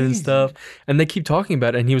going in and crazy. stuff. And they keep talking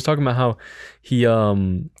about it. And he was talking about how he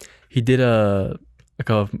did I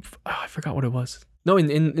forgot what it was. No,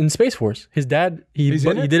 in Space Force. His dad He's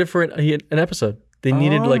in he it? did it for an episode. They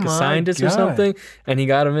needed Oh like a my scientist or God. something, and he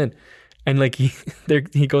got him in. And like he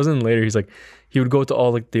goes in later. He's like he would go to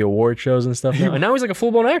all like the award shows and stuff now. And now he's like a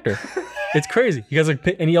full blown actor. It's crazy. He guys like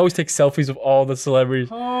and he always takes selfies of all the celebrities.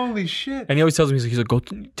 Holy shit. And he always tells me, he's like, go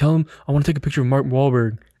tell him I want to take a picture of Mark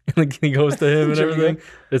Wahlberg. And like he goes to him and everything.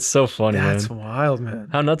 It's so funny, That's man. wild, man.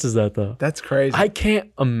 How nuts is that though? That's crazy. I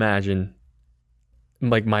can't imagine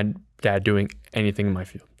like my dad doing anything in my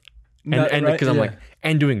field. And because I'm like,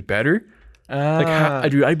 and doing better. Like how,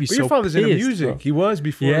 dude, I'd be But so your father's into pissed, music. bro. He was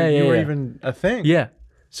before Yeah, you were yeah. even a thing. Yeah.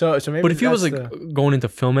 So maybe. But if he was like that's the- going into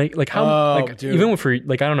filmmaking, like how Oh, like dude. even for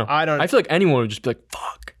like I don't know. I feel like anyone would just be like,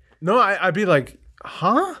 fuck. no, I'd be like,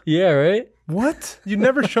 huh? Yeah, right? What? You've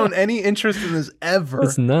never shown any interest in this ever.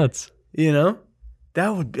 It's nuts. You know,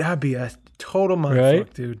 that'd be a total mindfuck,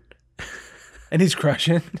 Right? dude. And he's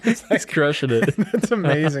crushing. He's crushing it. That's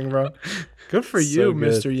amazing, bro. Good for So you, good.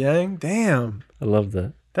 Mr. Yang. Damn. I love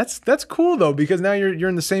that. That's cool though, because now you're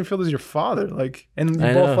in the same field as your father, like, and you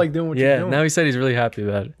I both know. like doing what you're doing. Now he said he's really happy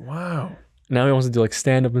about it. Wow. Now he wants to do like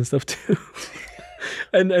stand up and stuff too.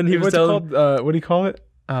 and he was What's it telling called? What do you call it?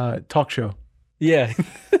 Talk show. yeah.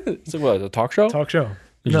 So what, a talk show? Talk show.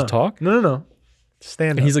 You no. just talk? No.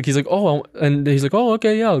 Stand And up. he's like, oh, and he's like, oh,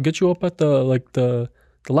 okay, yeah, I'll get you up at the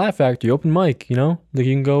Laugh Factory, open mic, you know, like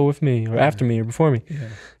you can go with me or after me or before me. Yeah.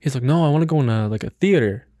 He's like, no, I want to go in like a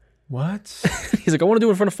theater. What? He's like, I want to do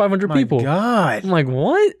it in front of 500 My people. God. I'm like,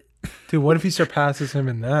 what? Dude, what if he surpasses him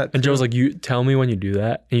in that? And Joe's like, you tell me when you do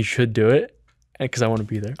that, and you should do it, because I want to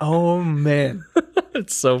be there. Oh man.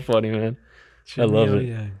 It's so funny, man. I love it.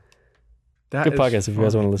 Yeah. That Good is podcast if you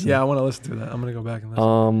guys fun. want to listen. Yeah, I want to listen to that. I'm gonna go back and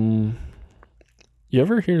listen. You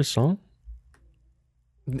ever hear the song?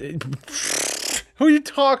 Who are you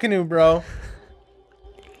talking to, bro?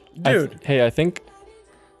 Dude. I think.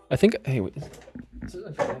 Hey, wait.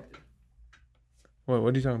 What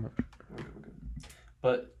are you talking about?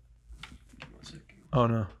 But Oh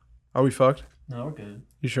no. Are we fucked? no, we're good.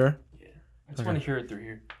 You sure? I just want to hear it through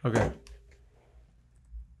here. Okay.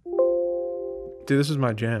 Dude, this was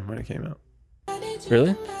my jam when it came out.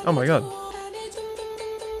 Really? Oh my god.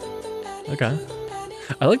 Okay.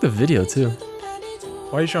 I like the video too.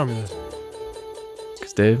 Why are you showing me this?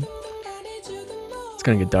 Cause Dave, it's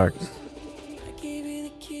gonna get dark. It's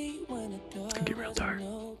gonna get real dark.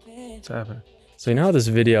 What's happening? So you know how this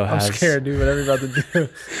video I'm has? scared, dude. Whatever you're about to do.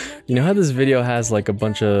 You know how this video has like a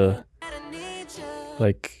bunch of,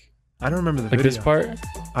 like I don't remember the like video. this part?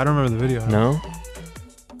 I don't remember the video. No.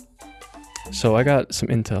 So I got some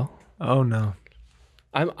intel. Oh no.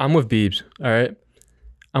 I'm with Biebs. All right.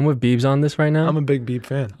 I'm with Biebs on this right now. I'm a big Beep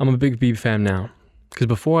fan. I'm a big Biebs fan now. Because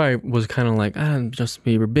before I was kind of like, I'm Justin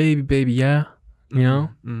Bieber, baby, yeah, you know.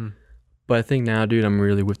 Mm. But I think now, dude, I'm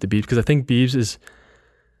really with the Biebs because I think Biebs is,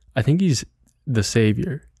 I think he's the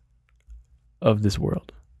savior of this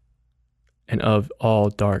world and of all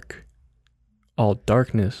dark, all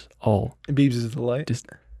darkness, all. Beebs is the light. Just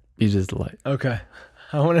Biebs is the light. Okay.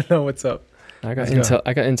 I want to know what's up. I got Let's go. intel.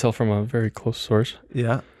 I got intel from a very close source.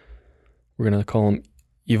 Yeah. We're gonna call him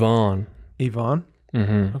Yvonne. Yvonne.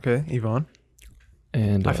 Mm-hmm. Okay, Yvonne.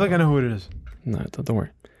 And I feel like I know who it is. No, don't worry.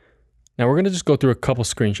 Now we're gonna just go through a couple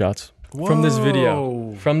screenshots from this video.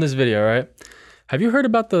 Whoa. From this video, right? Have you heard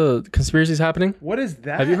about the conspiracies happening? What is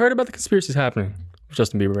that? Have you heard about the conspiracies happening with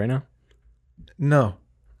Justin Bieber right now? No.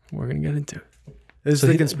 We're gonna get into it. Is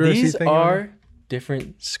the conspiracy these thing are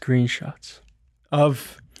different screenshots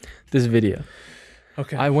of this video.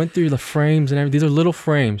 okay. I went through the frames and everything. These are little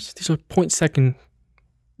frames. These are 0.2,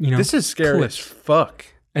 you know. This is scary clips. as fuck.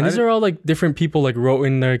 And these are all like different people like wrote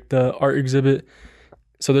in like the art exhibit.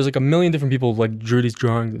 So there's like a million different people like drew these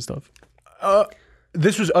drawings and stuff.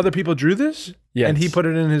 This was other people drew this? Yeah. And he put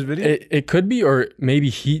it in his video? It could be, or maybe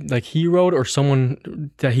he wrote, or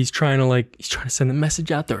someone that he's trying to send a message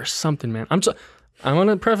out there or something, man. I'm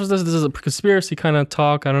gonna preface this is a conspiracy kind of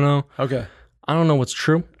talk. I don't know. Okay. I don't know what's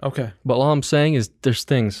true. Okay. But all I'm saying is there's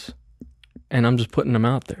things, and I'm just putting them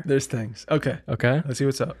out there. There's things. Okay. Okay. Let's see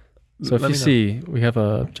what's up. So if you see, we have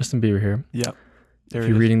Justin Bieber here. Yep. If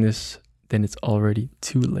you're reading this, then it's already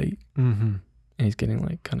too late. Mm-hmm. And he's getting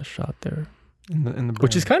like kind of shot there. In the brain.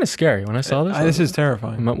 Which is kind of scary. When I saw this, This is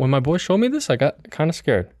terrifying. when my boy showed me this, I got kind of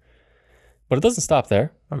scared. But it doesn't stop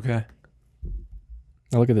there. Okay.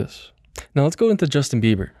 Now look at this. Now let's go into Justin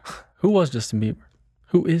Bieber. Who was Justin Bieber?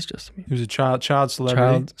 Who is Justin Bieber? He was a child celebrity.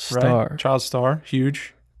 Child star. Right? Child star.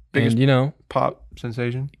 Huge. Biggest And pop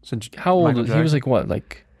sensation. Since how old Michael was he? Was Jackson. like what?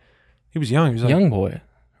 Like He was young. He was like young boy,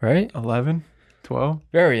 right? 11, 12.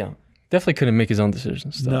 Very young. Definitely couldn't make his own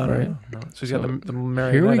decisions. Stuff, right? No. So he's got the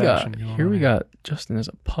marionette Here we action going Here on we got Justin as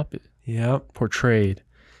a puppet Yep. portrayed,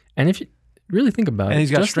 and if you really think about it, And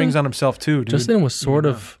he's got strings on himself too, dude. Justin was sort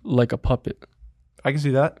of like a puppet I can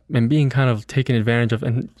see that. and being kind of taken advantage of,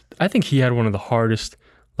 and I think he had one of the hardest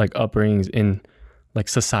like upbringings in like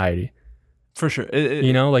society. For sure.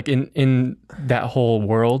 Like in that whole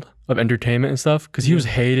world of entertainment and stuff, because he was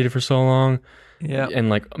hated for so long. Yeah. And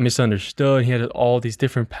like misunderstood. He had all these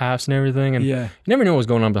different paths and everything. And Yeah. you never know what was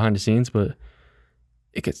going on behind the scenes, but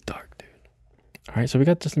it gets dark, dude. All right. So we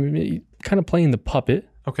got Justin kind of playing the puppet.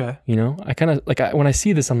 Okay. I kind of when I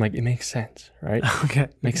see this, I'm like, it makes sense, right? Okay.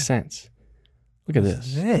 Makes sense. Look at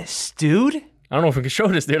this. This, dude. I don't know if we can show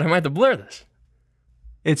this, dude. I might have to blur this.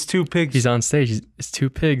 It's two pigs. He's on stage. It's two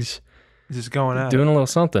pigs just going at doing it. a little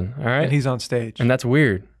something. All right. And he's on stage. And that's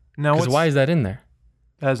weird. Now, Because why is that in there?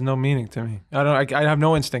 That has no meaning to me. I have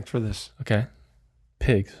no instinct for this. Okay.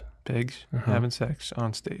 Pigs. Pigs Uh-huh. having sex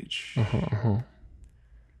on stage.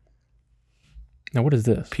 Now, what is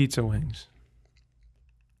this? Pizza wings.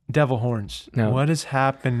 Devil horns. Now- What is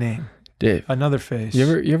happening? Dave. Another face.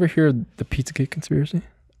 You ever hear the Pizzagate conspiracy?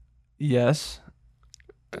 Yes.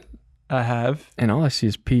 I have. And all I see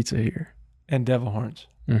is pizza here. And devil horns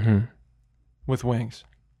Mm-hmm. with wings.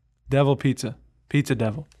 Devil pizza. Pizza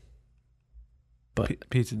devil. But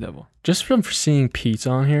Pizza devil. just from seeing pizza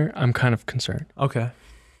on here, I'm kind of concerned. Okay.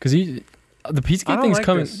 Because the Pizzagate I don't thing's like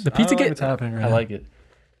coming. this. The I don't like Pizzagate. what's happening right I now. like it.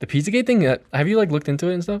 The Pizzagate thing, have you like looked into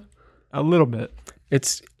it and stuff? A little bit.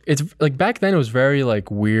 It's like back then it was very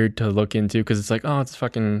like weird to look into because it's like, oh, it's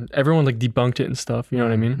fucking, everyone like debunked it and stuff. You know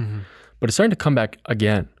what I mean? Mm-hmm. But it's starting to come back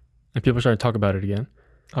again. And people are starting to talk about it again.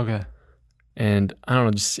 Okay. And I don't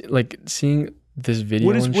know, just like seeing this video.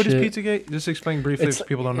 What is and Pizzagate? shit, Just explain briefly if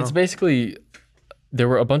people don't know. It's basically, there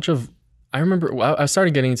were a bunch of, I remember, I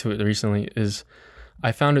started getting into it recently, is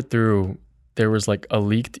I found it through, there was like a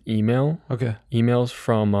leaked emails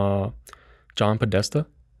from John Podesta,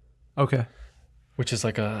 Okay. which is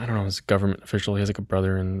like I don't know, his government official. He has like a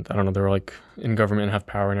brother and I don't know, they were like in government and have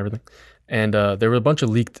power and everything. And there were a bunch of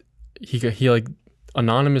leaked, he like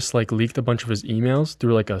anonymous like leaked a bunch of his emails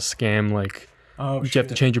through like a scam, like Oh, you have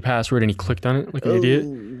to change your password, and he clicked on it like an idiot.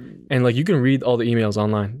 And like you can read all the emails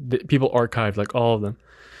online. People archived like all of them.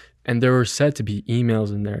 And there were said to be emails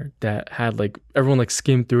in there that had like everyone like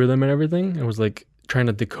skimmed through them and everything and was like trying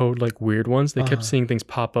to decode like weird ones. They kept seeing things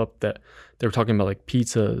pop up that they were talking about like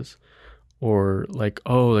pizzas or like,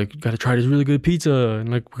 oh, like you got to try this really good pizza and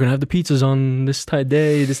like we're going to have the pizzas on this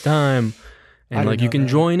day, this time. And like you can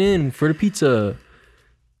join in for the pizza.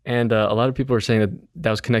 And a lot of people are saying that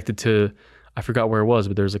was connected to, I forgot where it was,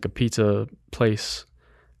 but there's like a pizza place.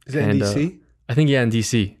 Is that in DC? I think, yeah, in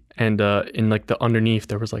DC. And in like the underneath,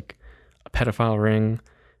 there was like a pedophile ring.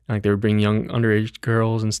 And like they were bringing young underage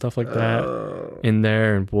girls and stuff like that in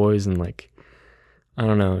there and boys. And like, I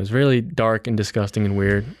don't know. It was really dark and disgusting and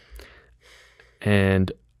weird.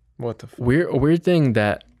 And What the fuck? a weird thing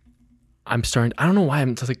that I'm starting, I don't know why,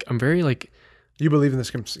 I'm just like, I'm very like, You believe in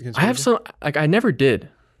this conspiracy? I have some, like I never did.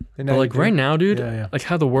 And But now like you do? right now, dude, Yeah. like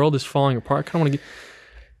how the world is falling apart, I kind of want to get,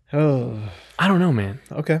 Oh. I don't know, man.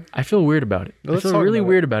 Okay. I feel weird about it. Let's I feel talk really about it.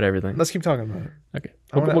 weird about everything. Let's keep talking about it. Okay.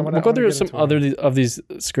 I wanna- We'll I wanna go through get some into other of these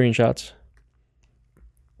screenshots.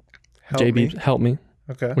 Help JB, me. help me.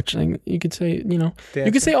 Okay. Which like, you could say, you know, you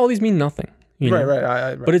Dancing. could say all these mean nothing. You know? Right.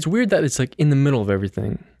 Right. But it's weird that it's like in the middle of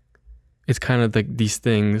everything. It's kind of like these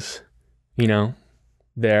things, you know,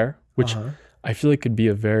 there, which I feel like could be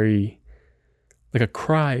a very, like a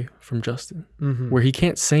cry from Justin, where he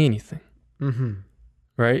can't say anything,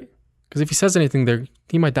 right? Because if he says anything there,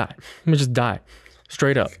 he might die. He might just die,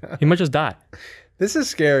 straight up. He might just die. This is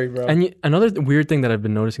scary, bro. And another weird thing that I've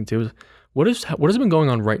been noticing too is what has been going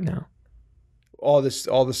on right now. all this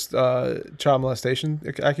child molestation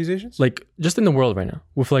accusations? Like just in the world right now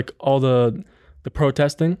with like all the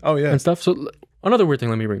protesting and stuff. So another weird thing,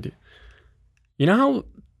 let me bring to you. You know how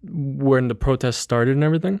when the protests started and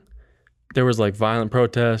everything, there was like violent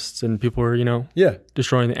protests and people were,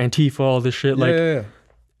 destroying the Antifa, all this shit.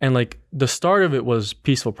 And like the start of it was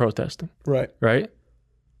peaceful protesting. Right?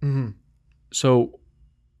 Mm-hmm. So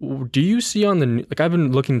do you see on the, like I've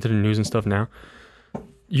been looking into the news and stuff now,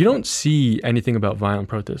 you don't see anything about violent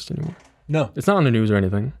protests anymore. No. It's not on the news or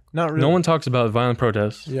anything. Not really. No one talks about violent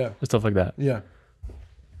protests and stuff like that. Yeah.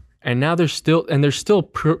 And now there's still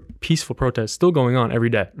peaceful protests still going on every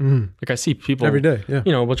day. Mm-hmm. Like I see people every day. Yeah.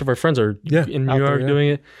 A bunch of our friends are in New York doing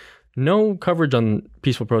it. No coverage on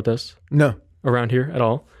peaceful protests. No. Around here at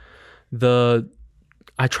all.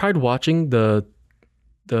 I tried watching the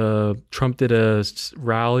Trump did a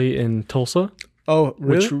rally in Tulsa. Oh,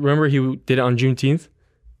 really? Which remember he did it on Juneteenth.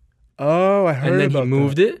 Oh, I heard about that. And then he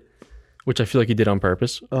moved it, which I feel like he did on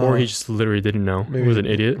purpose, or he just literally didn't know. Maybe he was an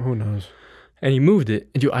idiot. Who knows? And he moved it.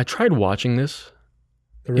 And dude, I tried watching this.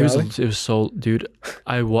 The rally? It was so, dude.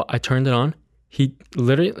 I turned it on. He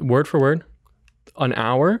literally word for word, an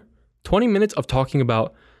hour, 20 minutes of talking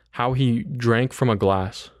about how he drank from a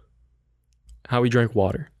glass, how he drank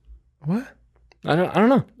water. What? I don't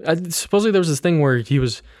know. Supposedly there was this thing where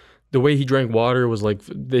the way he drank water was like,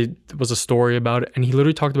 there was a story about it, and he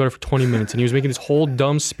literally talked about it for 20 minutes, and he was making this whole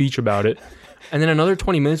dumb speech about it. And then another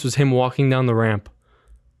 20 minutes was him walking down the ramp.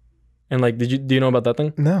 And like, do you know about that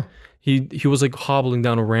thing? No. He was like hobbling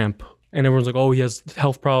down a ramp, and everyone's like, oh, he has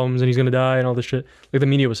health problems and he's gonna die and all this shit. Like the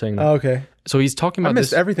media was saying that. Oh, okay. So he's talking about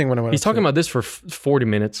this. I missed everything when I went. He's talking about this for 40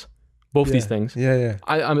 minutes, both these things. Yeah, yeah.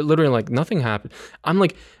 I'm literally like, nothing happened. I'm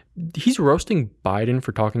like, he's roasting Biden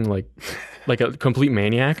for talking like a complete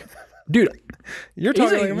maniac. Dude, you're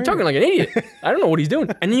talking like an idiot. I don't know what he's doing.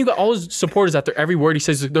 And then you got all his supporters after every word he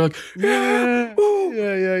says. They're like, yeah.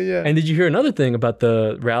 And did you hear another thing about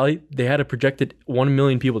the rally? They had a projected 1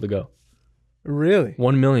 million people to go. Really?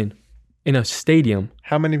 1 million in a stadium.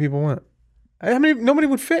 How many people went? Nobody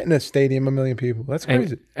would fit in a stadium, 1 million people. That's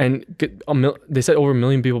crazy. And they said over 1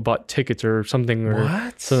 million people bought tickets or something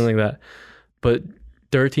something like that. But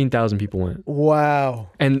 13,000 people went. Wow.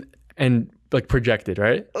 And like projected,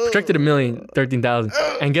 right? Projected 1 million, 13,000.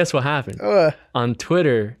 And guess what happened? On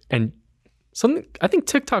Twitter and something, I think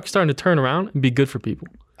TikTok's starting to turn around and be good for people.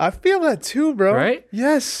 I feel that too, bro. Right?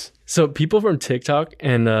 Yes. So people from TikTok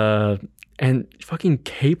and fucking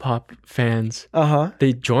K-pop fans,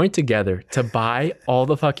 they joined together to buy all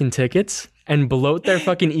the fucking tickets and bloat their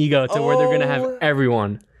fucking ego to where they're gonna have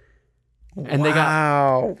everyone. And they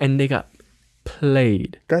got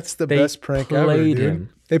played. That's the best prank ever, dude. Him.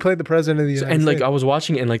 They played the president of the United States. And like I was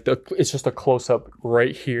watching it, and like it's just a close up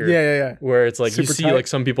right here. Yeah. Where it's like super you see tight. Like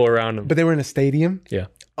some people around him. But they were in a stadium. Yeah.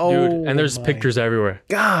 Oh, dude, and there's pictures everywhere.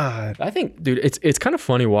 God. I think, dude, it's kind of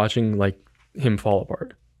funny watching like him fall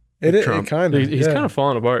apart. It kind of. He's kind of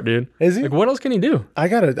falling apart, dude. Is he? Like, what else can he do? I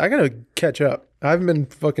gotta catch up. I haven't been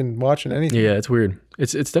fucking watching anything. Yeah, it's weird.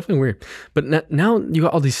 It's definitely weird. But now you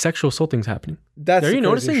got all these sexual assault things happening. Are you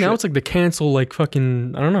noticing? Shit. Now it's like the cancel, like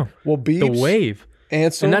fucking, I don't know. Well, Beeps, the wave.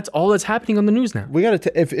 And that's all that's happening on the news now. We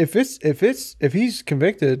gotta if he's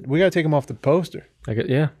convicted, we gotta take him off the poster. We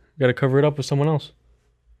gotta cover it up with someone else.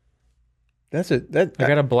 That's it. I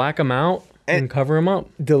gotta black him out and cover him up.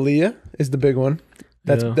 Dalia is the big one.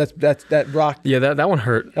 That rock. Yeah, that one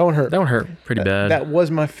hurt. That one hurt pretty bad. That was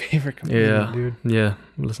my favorite comedian, dude. Yeah,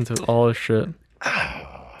 listen to all this shit.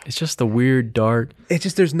 It's just the weird, dark. It's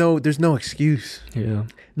just there's no excuse. Yeah.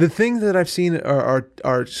 The things that I've seen are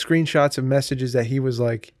screenshots of messages that he was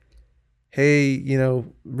like, "Hey,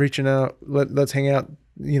 reaching out, let's hang out,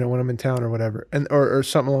 when I'm in town or whatever," and or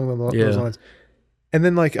something along those lines. And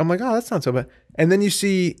then like I'm like, "Oh, that's not so bad." And then you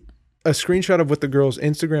see a screenshot of what the girl's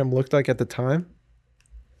Instagram looked like at the time.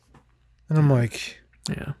 And I'm like,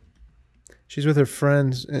 yeah, she's with her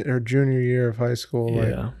friends in her junior year of high school.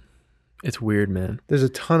 Yeah, like, it's weird, man. There's a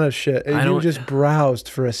ton of shit. You just browsed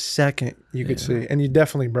for a second, you could see, and you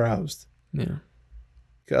definitely browsed. Yeah.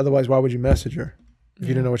 Otherwise, why would you message her if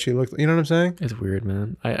you didn't know what she looked like? You know what I'm saying? It's weird,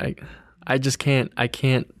 man. I just can't. I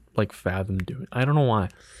can't like fathom doing it. I don't know why.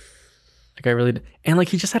 Like I really, and like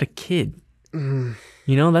he just had a kid. Mm.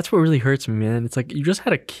 That's what really hurts me, man. It's like you just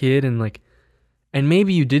had a kid, and like. And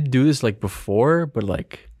maybe you did do this like before, but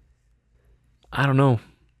like, I don't know.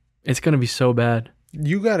 It's gonna be so bad.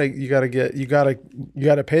 You gotta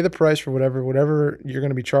pay the price for whatever you're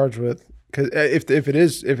gonna be charged with. Because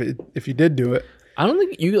if you did do it, I don't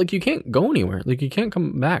think you can't go anywhere. Like you can't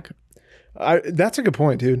come back. That's a good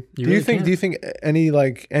point, dude. Do you think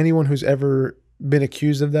anyone who's ever been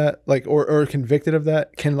accused of that, like, or convicted of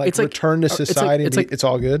that, can like return to society. It's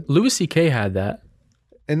all good. Louis C.K. had that.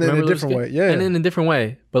 And then in a different way. Yeah. And in a different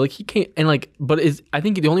way. But like he came and like, I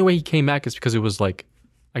think the only way he came back is because it was like,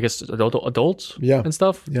 I guess adults and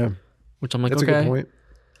stuff. Yeah. Which I'm like, that's okay. a good point.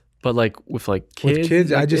 But like with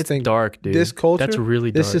kids, like, I just think dark, dude. This culture, that's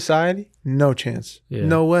really dark. This society, no chance. Yeah.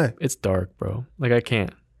 No way. It's dark, bro. Like I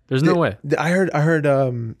can't. There's no way. I heard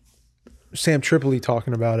Sam Tripoli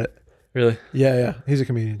talking about it. Really? Yeah. He's a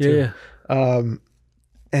comedian too. Yeah.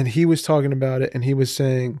 And he was talking about it, and he was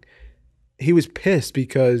saying he was pissed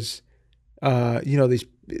because these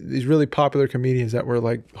really popular comedians that were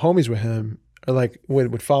like homies with him, or like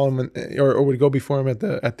would follow him or would go before him at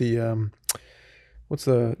the what's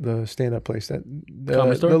the stand-up place that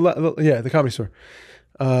Comedy Store? The Comedy Store.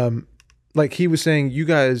 Like he was saying, you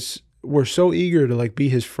guys were so eager to like be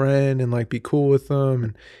his friend and like be cool with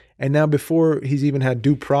him, and now before he's even had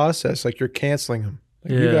due process, like you're canceling him.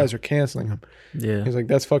 Like you guys are canceling him. Yeah. He's like,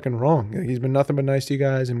 that's fucking wrong. He's been nothing but nice to you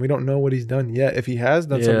guys, and we don't know what he's done yet. If he has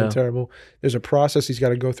done something terrible, there's a process he's got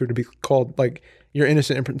to go through to be called, like, you're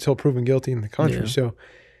innocent until proven guilty in the country. Yeah. So,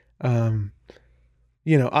 I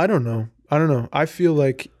don't know. I feel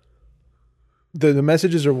like the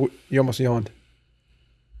messages are, you almost yawned.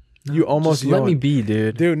 No, you almost yawned. Let me be,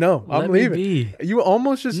 dude. Dude, no, I'm leaving. Be. You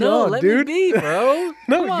almost just yawned, let dude. Me be, bro.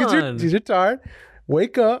 No, because you're tired.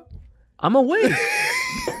 Wake up. I'm awake.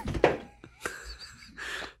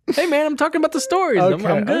 Hey man, I'm talking about the stories. Okay,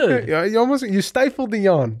 I'm good. Okay. You stifled the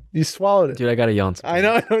yawn. You swallowed it. Dude, I got a yawn. I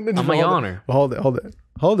know. I'm a yawner. Hold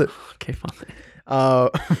it. Okay, fine.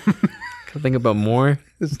 Can I think about more?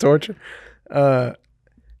 It's torture. But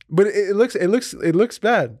it looks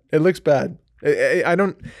bad. It looks bad. I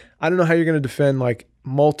don't know how you're gonna defend like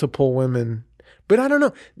multiple women, but I don't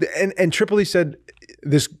know. And Tripoli said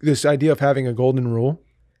this idea of having a golden rule.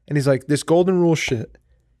 And he's like, this golden rule shit,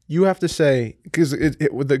 you have to say, because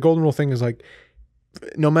the golden rule thing is like,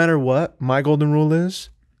 no matter what, my golden rule is,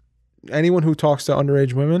 anyone who talks to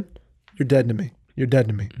underage women, you're dead to me. You're dead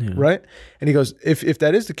to me, right? And he goes, if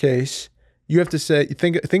that is the case, you have to say,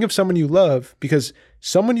 think of someone you love, because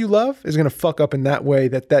someone you love is going to fuck up in that way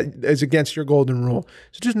that is against your golden rule.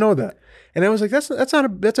 So just know that. And I was like, that's not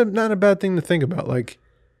a bad thing to think about. Like,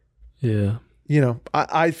 yeah.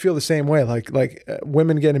 I feel the same way. Like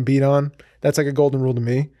women getting beat on, that's like a golden rule to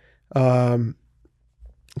me.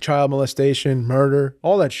 Child molestation, murder,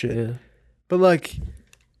 all that shit. Yeah. But like,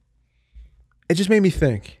 it just made me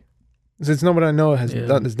think. It's nobody I know has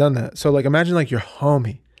done that. So like, imagine like your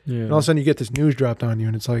homie, and all of a sudden you get this news dropped on you,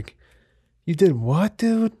 and it's like, you did what,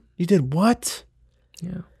 dude? You did what?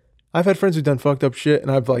 Yeah. I've had friends who've done fucked up shit, and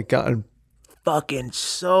I've like gotten fucking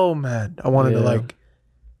so mad. I wanted to like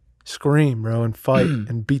scream, bro, and fight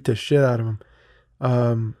and beat the shit out of him.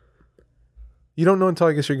 You don't know until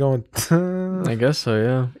I guess you're going. I guess so,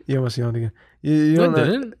 yeah. You almost yawned again. You don't know.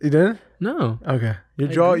 Didn't? You didn't? No. Okay.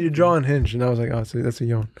 Your jaw unhinged, and I was like, oh, that's a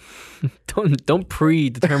yawn. Don't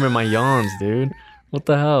predetermine my yawns, dude. What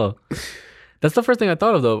the hell? That's the first thing I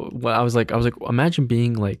thought of though. When I was like, imagine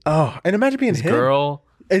being like, and imagine being his girl.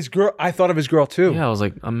 His girl. I thought of his girl too. Yeah, I was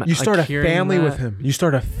like, you start a family with him. You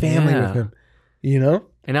start a family with him. You know?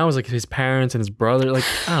 And I was like his parents and his brother. Like,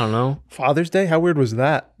 I don't know. Father's Day? How weird was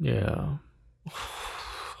that? Yeah.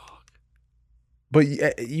 But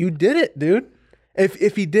you did it, dude.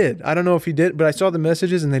 If he did. I don't know if he did, but I saw the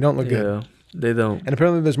messages and they don't look good. Yeah, they don't. And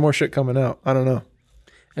apparently there's more shit coming out. I don't know.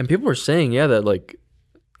 And people were saying, that like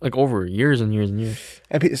over years and years and years.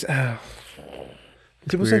 And people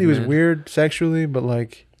said he was weird sexually, but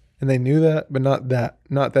like, and they knew that, but not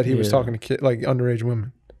that he was talking to like underage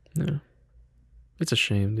women. Yeah. It's a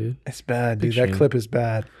shame, dude. It's bad, dude. That clip is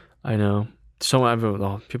bad. I know.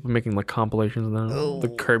 People making like compilations now. The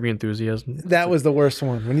Curb Your Enthusiasm. That was the worst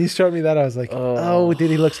one. When you showed me that, I was like, oh,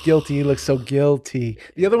 dude, he looks guilty. He looks so guilty.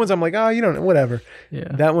 The other ones, I'm like, oh, you don't know, whatever. Yeah.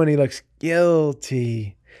 That one, he looks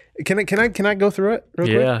guilty. Can I go through it real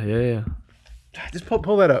quick? Yeah. Just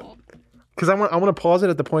pull that up, because I want to pause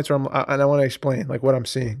it at the points where I want to explain like what I'm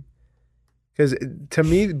seeing. Because to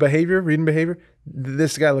me, reading behavior,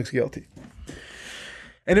 this guy looks guilty.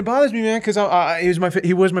 And it bothers me, man, because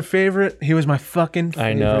he was my favorite. He was my fucking favorite.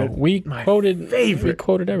 I know. We quoted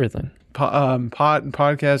everything.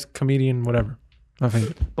 Podcast, comedian, whatever. My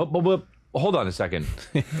favorite. But hold on a second.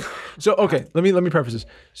 So, okay, let me preface this.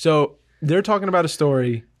 So they're talking about a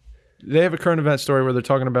story. They have a current event story where they're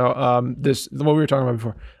talking about what we were talking about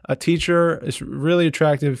before. A teacher, this really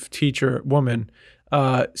attractive teacher, woman,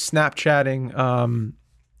 Snapchatting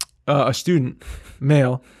a student,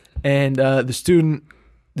 male, and the student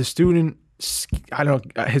I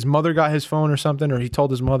don't know, his mother got his phone or something, or he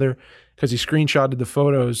told his mother because he screenshotted the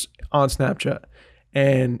photos on Snapchat.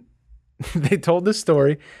 And they told this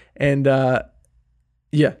story. And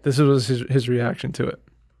this was his reaction to it.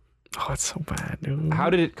 Oh, it's so bad, dude. How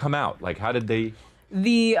did it come out? Like, how did they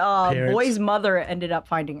The boy's mother ended up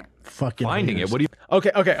finding it. Fucking finding haters. it? What do you?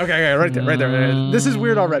 Okay, right there. This is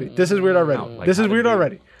weird already. Like, This is weird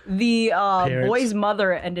already. The boy's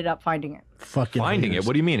mother ended up finding it. Fucking Finding haters. it?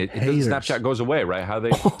 What do you mean? It Snapchat goes away, right? How they?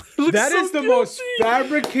 That is the most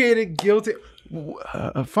fabricated, guilty.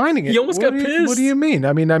 Finding it. He almost got What pissed. do you mean?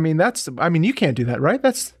 I mean, you can't do that, right?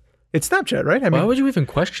 It's Snapchat, right? I mean, Why would you even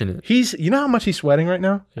question it? you know how much he's sweating right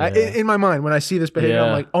now? Yeah. In my mind, when I see this behavior, I'm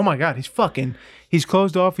Yeah. like, oh my God, he's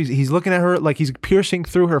closed off. He's looking at her like he's piercing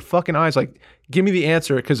through her fucking eyes. Like, give me the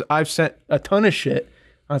answer because I've sent a ton of shit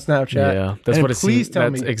on Snapchat. Yeah, that's and what it please seems. tell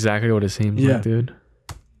That's me. exactly what it seems Yeah. like, dude.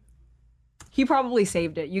 He probably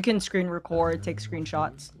saved it. You can screen record, take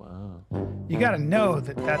screenshots. You gotta know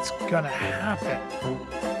that that's gonna happen.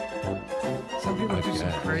 Some people do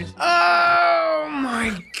some crazy. Oh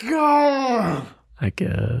my God. I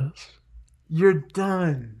guess. You're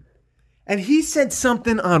done. And he said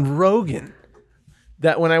something on Rogan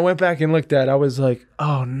that when I went back and looked at, I was like,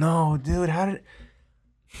 oh no, dude,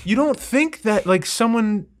 you don't think that like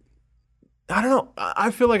someone, I don't know.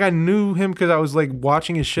 I feel like I knew him because I was like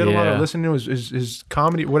watching his shit a lot or Yeah. listening to his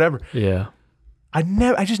comedy, whatever. Yeah.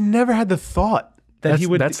 I just never had the thought that he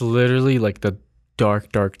would. That's literally like the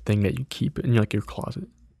dark thing that you keep in like your closet.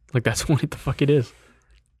 Like that's what the fuck it is.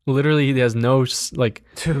 Literally, he has no like.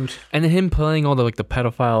 Dude. And then him playing all the like the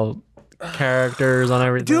pedophile characters on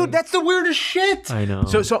everything. Dude, that's the weirdest shit. I know.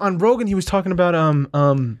 So on Rogan, he was talking about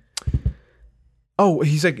Oh,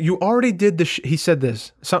 he's like, you already did he said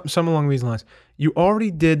this, some along these lines. You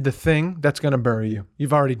already did the thing that's gonna bury you.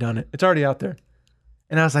 You've already done it. It's already out there.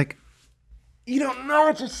 And I was like, you don't know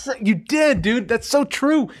what you did, dude. That's so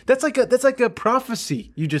true. That's like a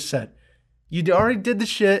prophecy you just said. You already did the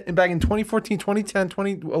shit and back in 2014, 2010,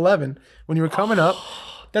 2011, when you were coming up,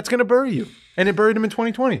 that's gonna bury you. And it buried him in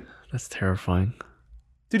 2020. That's terrifying.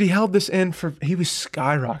 Dude, he held this in he was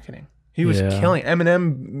skyrocketing. He was killing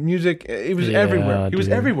Eminem music. It was everywhere. He was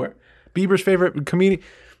dude. everywhere. Bieber's favorite comedian.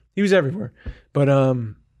 He was everywhere. But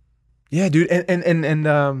yeah, dude. And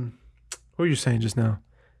what were you saying just now?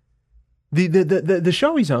 The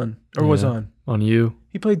show he's on or was on. On You.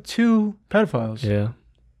 He played 2 pedophiles. Yeah.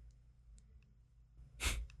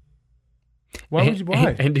 Why would you?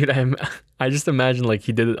 Why? And dude, I just imagine like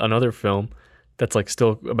he did another film that's like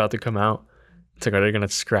still about to come out. It's like, are they gonna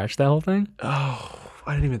scratch that whole thing? Oh,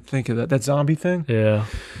 I didn't even think of that. That zombie thing. Yeah.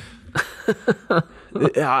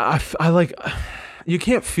 I like. You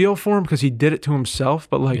can't feel for him because he did it to himself,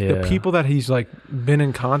 but like the Yeah. people that he's like been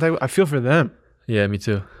in contact with, I feel for them. Yeah, me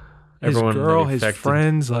too. His Everyone that girl, his affected.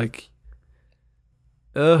 friends, like.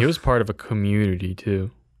 Ugh. He was part of a community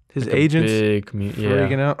too. His Like a agents big community. Yeah.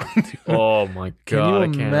 freaking out. Oh my god! Can you I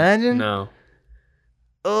can't. imagine? No.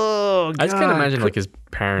 Oh, I just can't imagine like his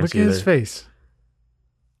parents. Look at his either. face.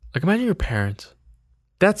 Like imagine your parents.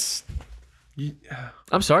 That's.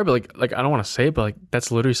 I'm sorry, but like I don't want to say it, but like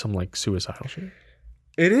that's literally some like suicidal shit.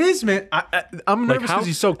 It is, man. I'm Like nervous because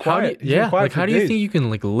he's so quiet. How do you, like how do you think you can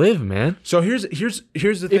like live, man? So here's the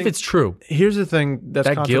thing. If it's true, Here's the thing that's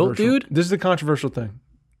That guilt, controversial. dude? This is the controversial thing.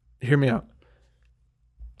 Hear me out.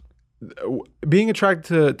 Being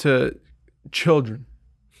attracted to children,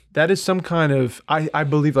 that is some kind of, I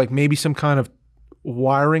believe, like maybe some kind of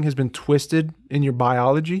wiring has been twisted in your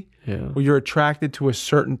biology yeah, where you're attracted to a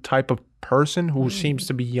certain type of person who seems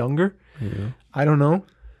to be younger. yeah. I don't know.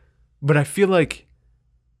 But I feel like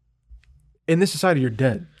in this society, you're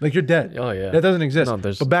dead. Like you're dead. Oh yeah. That doesn't exist. No,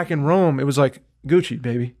 there's- But back in Rome, it was like Gucci,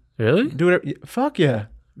 baby. Really? Do whatever. Fuck yeah.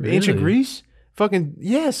 Ancient Really? Greece. Fucking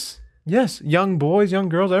yes. Young boys, young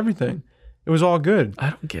girls, everything. It was all good. I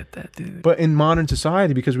don't get that, dude. But in modern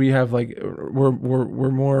society, because we have like we're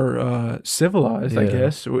more civilized, I Yeah.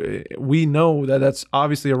 guess. We know that that's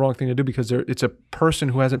obviously a wrong thing to do because it's a person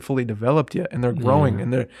who hasn't fully developed yet, and they're growing, Yeah.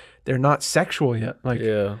 and they're not sexual yet. Like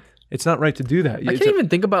Yeah. it's not right to do that. I can't even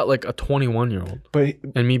think about like a 21-year-old But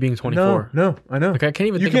and me being 24. no, I know. Like I can't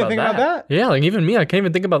even You think, can't about, think about that? Yeah, like even me, I can't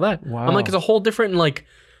even think about that. Wow. I'm like, it's a whole different like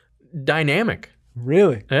dynamic.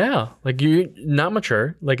 Really. Yeah, like you're not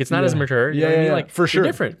mature. Like it's not as mature. You know what I mean? Like for you're sure.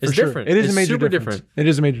 different. For It's sure. different. It is It's a major super difference. different. It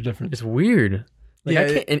is a major difference. It's weird. Like Yeah,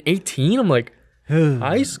 I can't. In 18, I'm like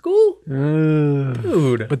high school,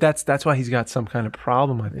 dude. But that's why he's got some kind of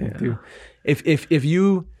problem, I think, dude. If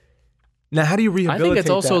Now, how do you I rehabilitate think it's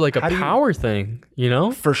also that? like a How do you- power thing, you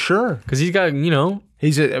know? For sure. Because he's got, you know,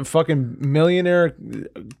 He's a fucking millionaire,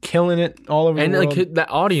 killing it all over and the world. like that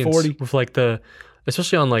audience 40. with like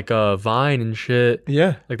especially on like Vine and shit.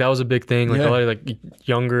 Yeah. Like that was a big thing. Like Yeah. a lot of like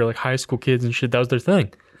younger, like high school kids and shit. That was their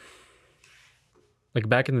thing. Like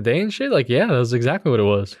back in the day and shit. Like, yeah, that was exactly what it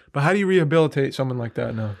was. But how do you rehabilitate someone like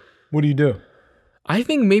that now? What do you do? I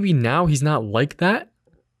think maybe now he's not like that.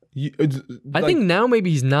 I think now maybe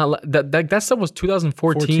he's not that stuff was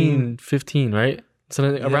 2014, 15, right? So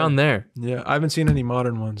around there. Yeah, I haven't seen any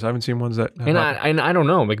modern ones. I haven't seen ones that. And I don't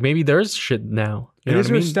know. Like maybe there's shit now. You know is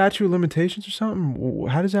what I there a mean? statute of limitations or something?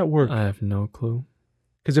 How does that work? I have no clue.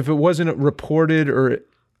 Because if it wasn't reported or,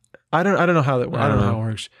 I don't know how that works. I don't know how it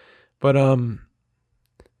works, but I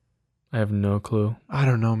have no clue. I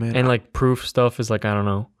don't know, man. And like proof stuff is like I don't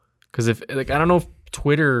know. Because if like I don't know if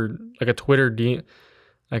Twitter like a Twitter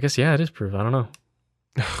I guess yeah it is proof. I don't know.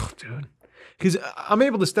 Oh, dude. Because I'm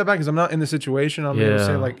able to step back because I'm not in the situation. I'm able to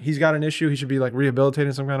say like he's got an issue. He should be like rehabilitated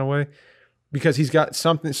in some kind of way because he's got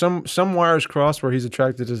something. Some wires crossed where he's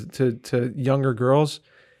attracted to younger girls,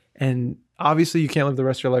 and obviously you can't live the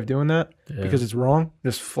rest of your life doing that because it's wrong,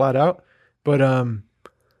 just flat out. But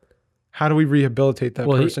how do we rehabilitate that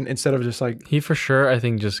person instead of just like he for sure? I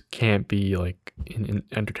think just can't be like in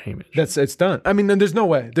entertainment. It's done. I mean, there's no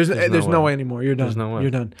way. There's no way anymore. You're done. There's no way.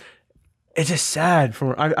 You're done. It's just sad.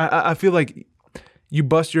 I feel like you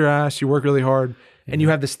bust your ass, you work really hard, and you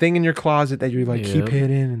have this thing in your closet that you like keep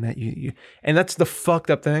hidden, and that you and that's the fucked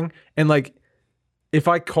up thing. And like, if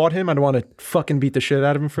I caught him, I'd want to fucking beat the shit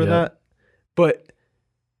out of him for that. But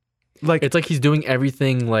like, it's like he's doing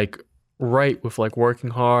everything like right with like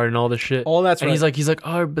working hard and all this shit. All that's and right. he's like,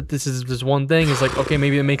 oh, but this is this one thing. It's like, okay,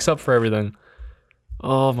 maybe it makes up for everything.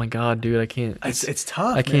 Oh my god, dude, I can't. It's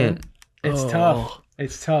tough. I can't. Man. It's tough.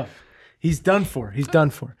 It's tough. He's done for. He's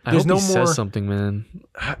done for. I hope he says something, man.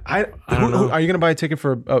 I don't know. Are you gonna buy a ticket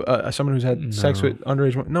for someone who's had sex with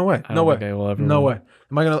underage women? No way. No way. No way.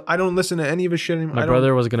 Am I gonna? I don't listen to any of his shit anymore. My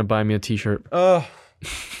brother was gonna buy me a T-shirt.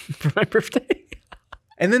 For my birthday.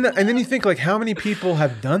 And then you think like, how many people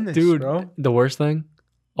have done this, dude? Bro? The worst thing,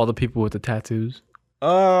 all the people with the tattoos.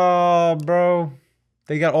 Oh, bro,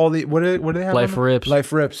 they got all the what do they have? Life rips.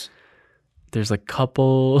 Life rips. There's like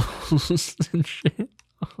couples and shit.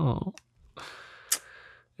 Oh.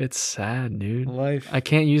 It's sad, dude. I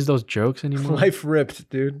can't use those jokes anymore. Life ripped,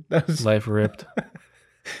 dude. Life ripped.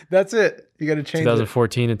 That's it. You got to change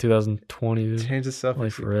 2014 and 2020, dude. Change the stuff.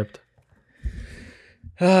 Life ripped.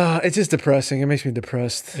 It's just depressing. It makes me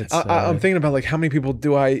depressed. I'm thinking about like how many people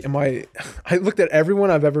I looked at everyone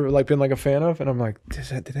I've ever like been like a fan of, and I'm like,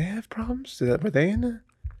 did they have problems? Were they in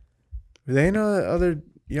other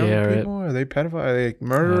young people? Right. Are they pedophiles? Are they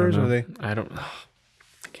murderers? Are they? I don't.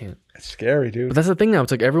 I can't. It's scary, dude. But that's the thing now.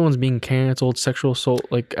 It's like everyone's being canceled, sexual assault,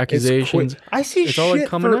 like accusations. I see it's shit all like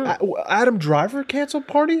coming for out. Adam Driver canceled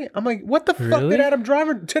party. I'm like, what the fuck did Adam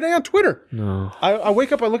Driver today on Twitter? No. I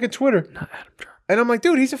wake up, I look at Twitter. Not Adam Driver. And I'm like,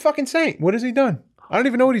 dude, he's a fucking saint. What has he done? I don't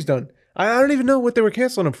even know what he's done. I don't even know what they were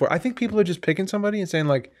canceling him for. I think people are just picking somebody and saying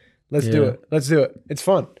like, let's do it. Let's do it. It's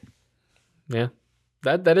fun. Yeah.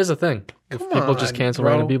 That is a thing. If people just cancel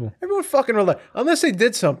random people. Everyone fucking relax. Unless they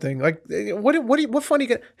did something. Like, what fun you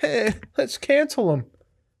get? Hey, let's cancel them.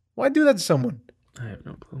 Why do that to someone? I have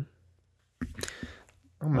no clue.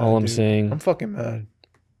 I'm saying. I'm fucking mad.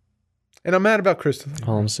 And I'm mad about Crystal.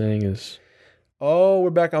 All I'm saying is. Oh, we're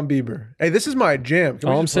back on Bieber. Hey, this is my jam.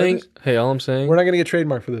 All I'm saying. We're not going to get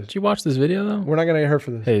trademarked for this. Did you watch this video though? We're not going to get hurt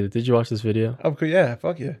for this. Hey, did you watch this video? Yeah,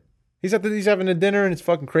 fuck yeah. He's having a dinner and it's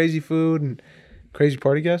fucking crazy food and crazy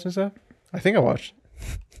party guests and stuff. I think I watched.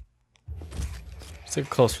 Let's take a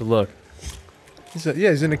closer look. He's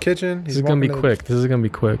in the kitchen. This is gonna be quick. This is gonna be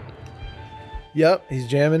quick. Yep, he's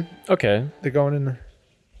jamming. Okay. They're going in there.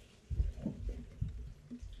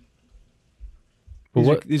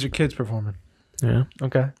 These are kids performing. Yeah.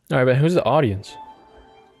 Okay. All right, but who's the audience?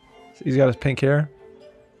 He's got his pink hair.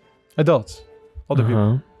 Adults. Older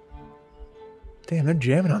people. Damn, they're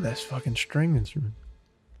jamming on this fucking string instrument.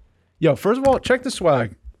 Yo, first of all, check the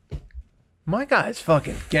swag. My guy's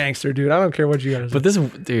fucking gangster, dude. I don't care what you guys. But this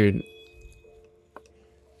dude,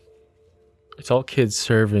 it's all kids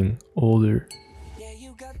serving older.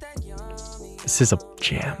 This is a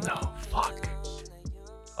jam, though. Fuck.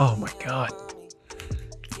 Oh my god.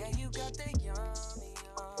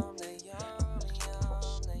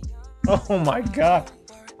 Oh my god.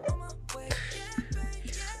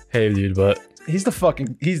 Hey, dude, but he's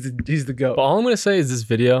the goat. But all I'm gonna say is this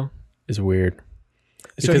video is weird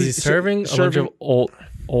because he's serving a bunch of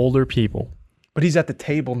older people. But he's at the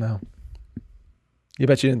table now. You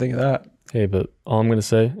bet you didn't think of that. Hey, but all I'm gonna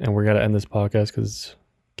say, and we're gonna end this podcast because it's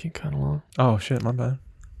getting kind of long. Oh shit, my bad.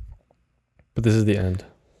 But this is the end.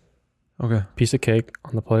 Okay. Piece of cake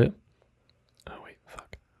on the plate. Oh wait,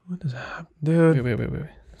 fuck. What does that happen, dude? Wait.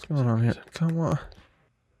 What's going on here? Come on.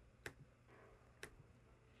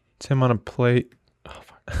 It's him on a plate. Oh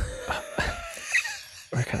fuck.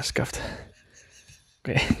 We're kind of scuffed.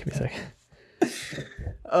 Okay, give me a second.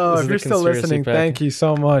 Oh, if you're still listening, thank you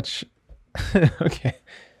so much. Okay.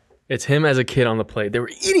 It's him as a kid on the plate. They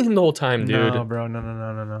were eating him the whole time, dude. No, bro.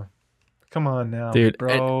 No. Come on now, dude,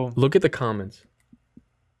 bro. Look at the comments.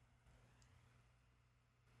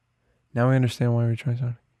 Now we understand why we're trying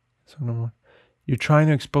to. Song number 1. You're trying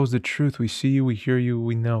to expose the truth. We see you, we hear you,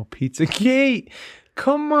 we know. Pizzagate.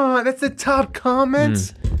 Come on. That's the top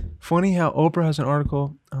comments. Funny how Oprah has an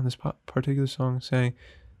article on this particular song saying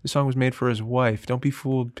the song was made for his wife. Don't be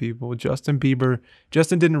fooled, people. Justin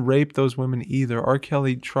didn't rape those women either. R.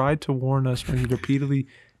 Kelly tried to warn us when he repeatedly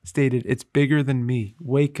stated, "It's bigger than me.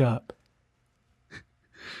 Wake up."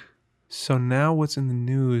 So now what's in the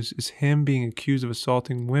news is him being accused of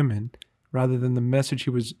assaulting women rather than the message he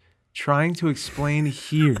was trying to explain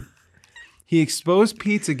here. He exposed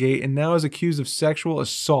Pizzagate and now is accused of sexual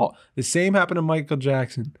assault. The same happened to Michael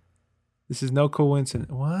Jackson. This is no coincidence.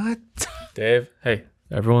 What? Dave, hey,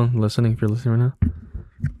 everyone listening, if you're listening right now,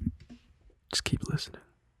 just keep listening.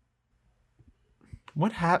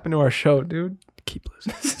 What happened to our show, dude? Keep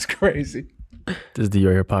listening. This is crazy. This is the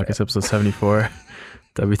Your Ear Podcast, episode 74.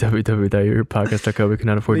 www.yourpodcast.co. We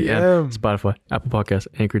cannot afford the end. Spotify, Apple Podcasts,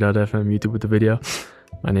 Anchor.fm, YouTube with the video.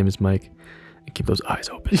 My name is Mike. And keep those eyes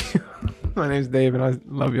open. My name's Dave, and I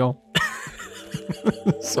love y'all.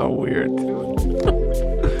 So weird, dude.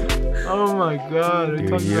 Oh my God. We're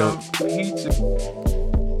talking about pizza.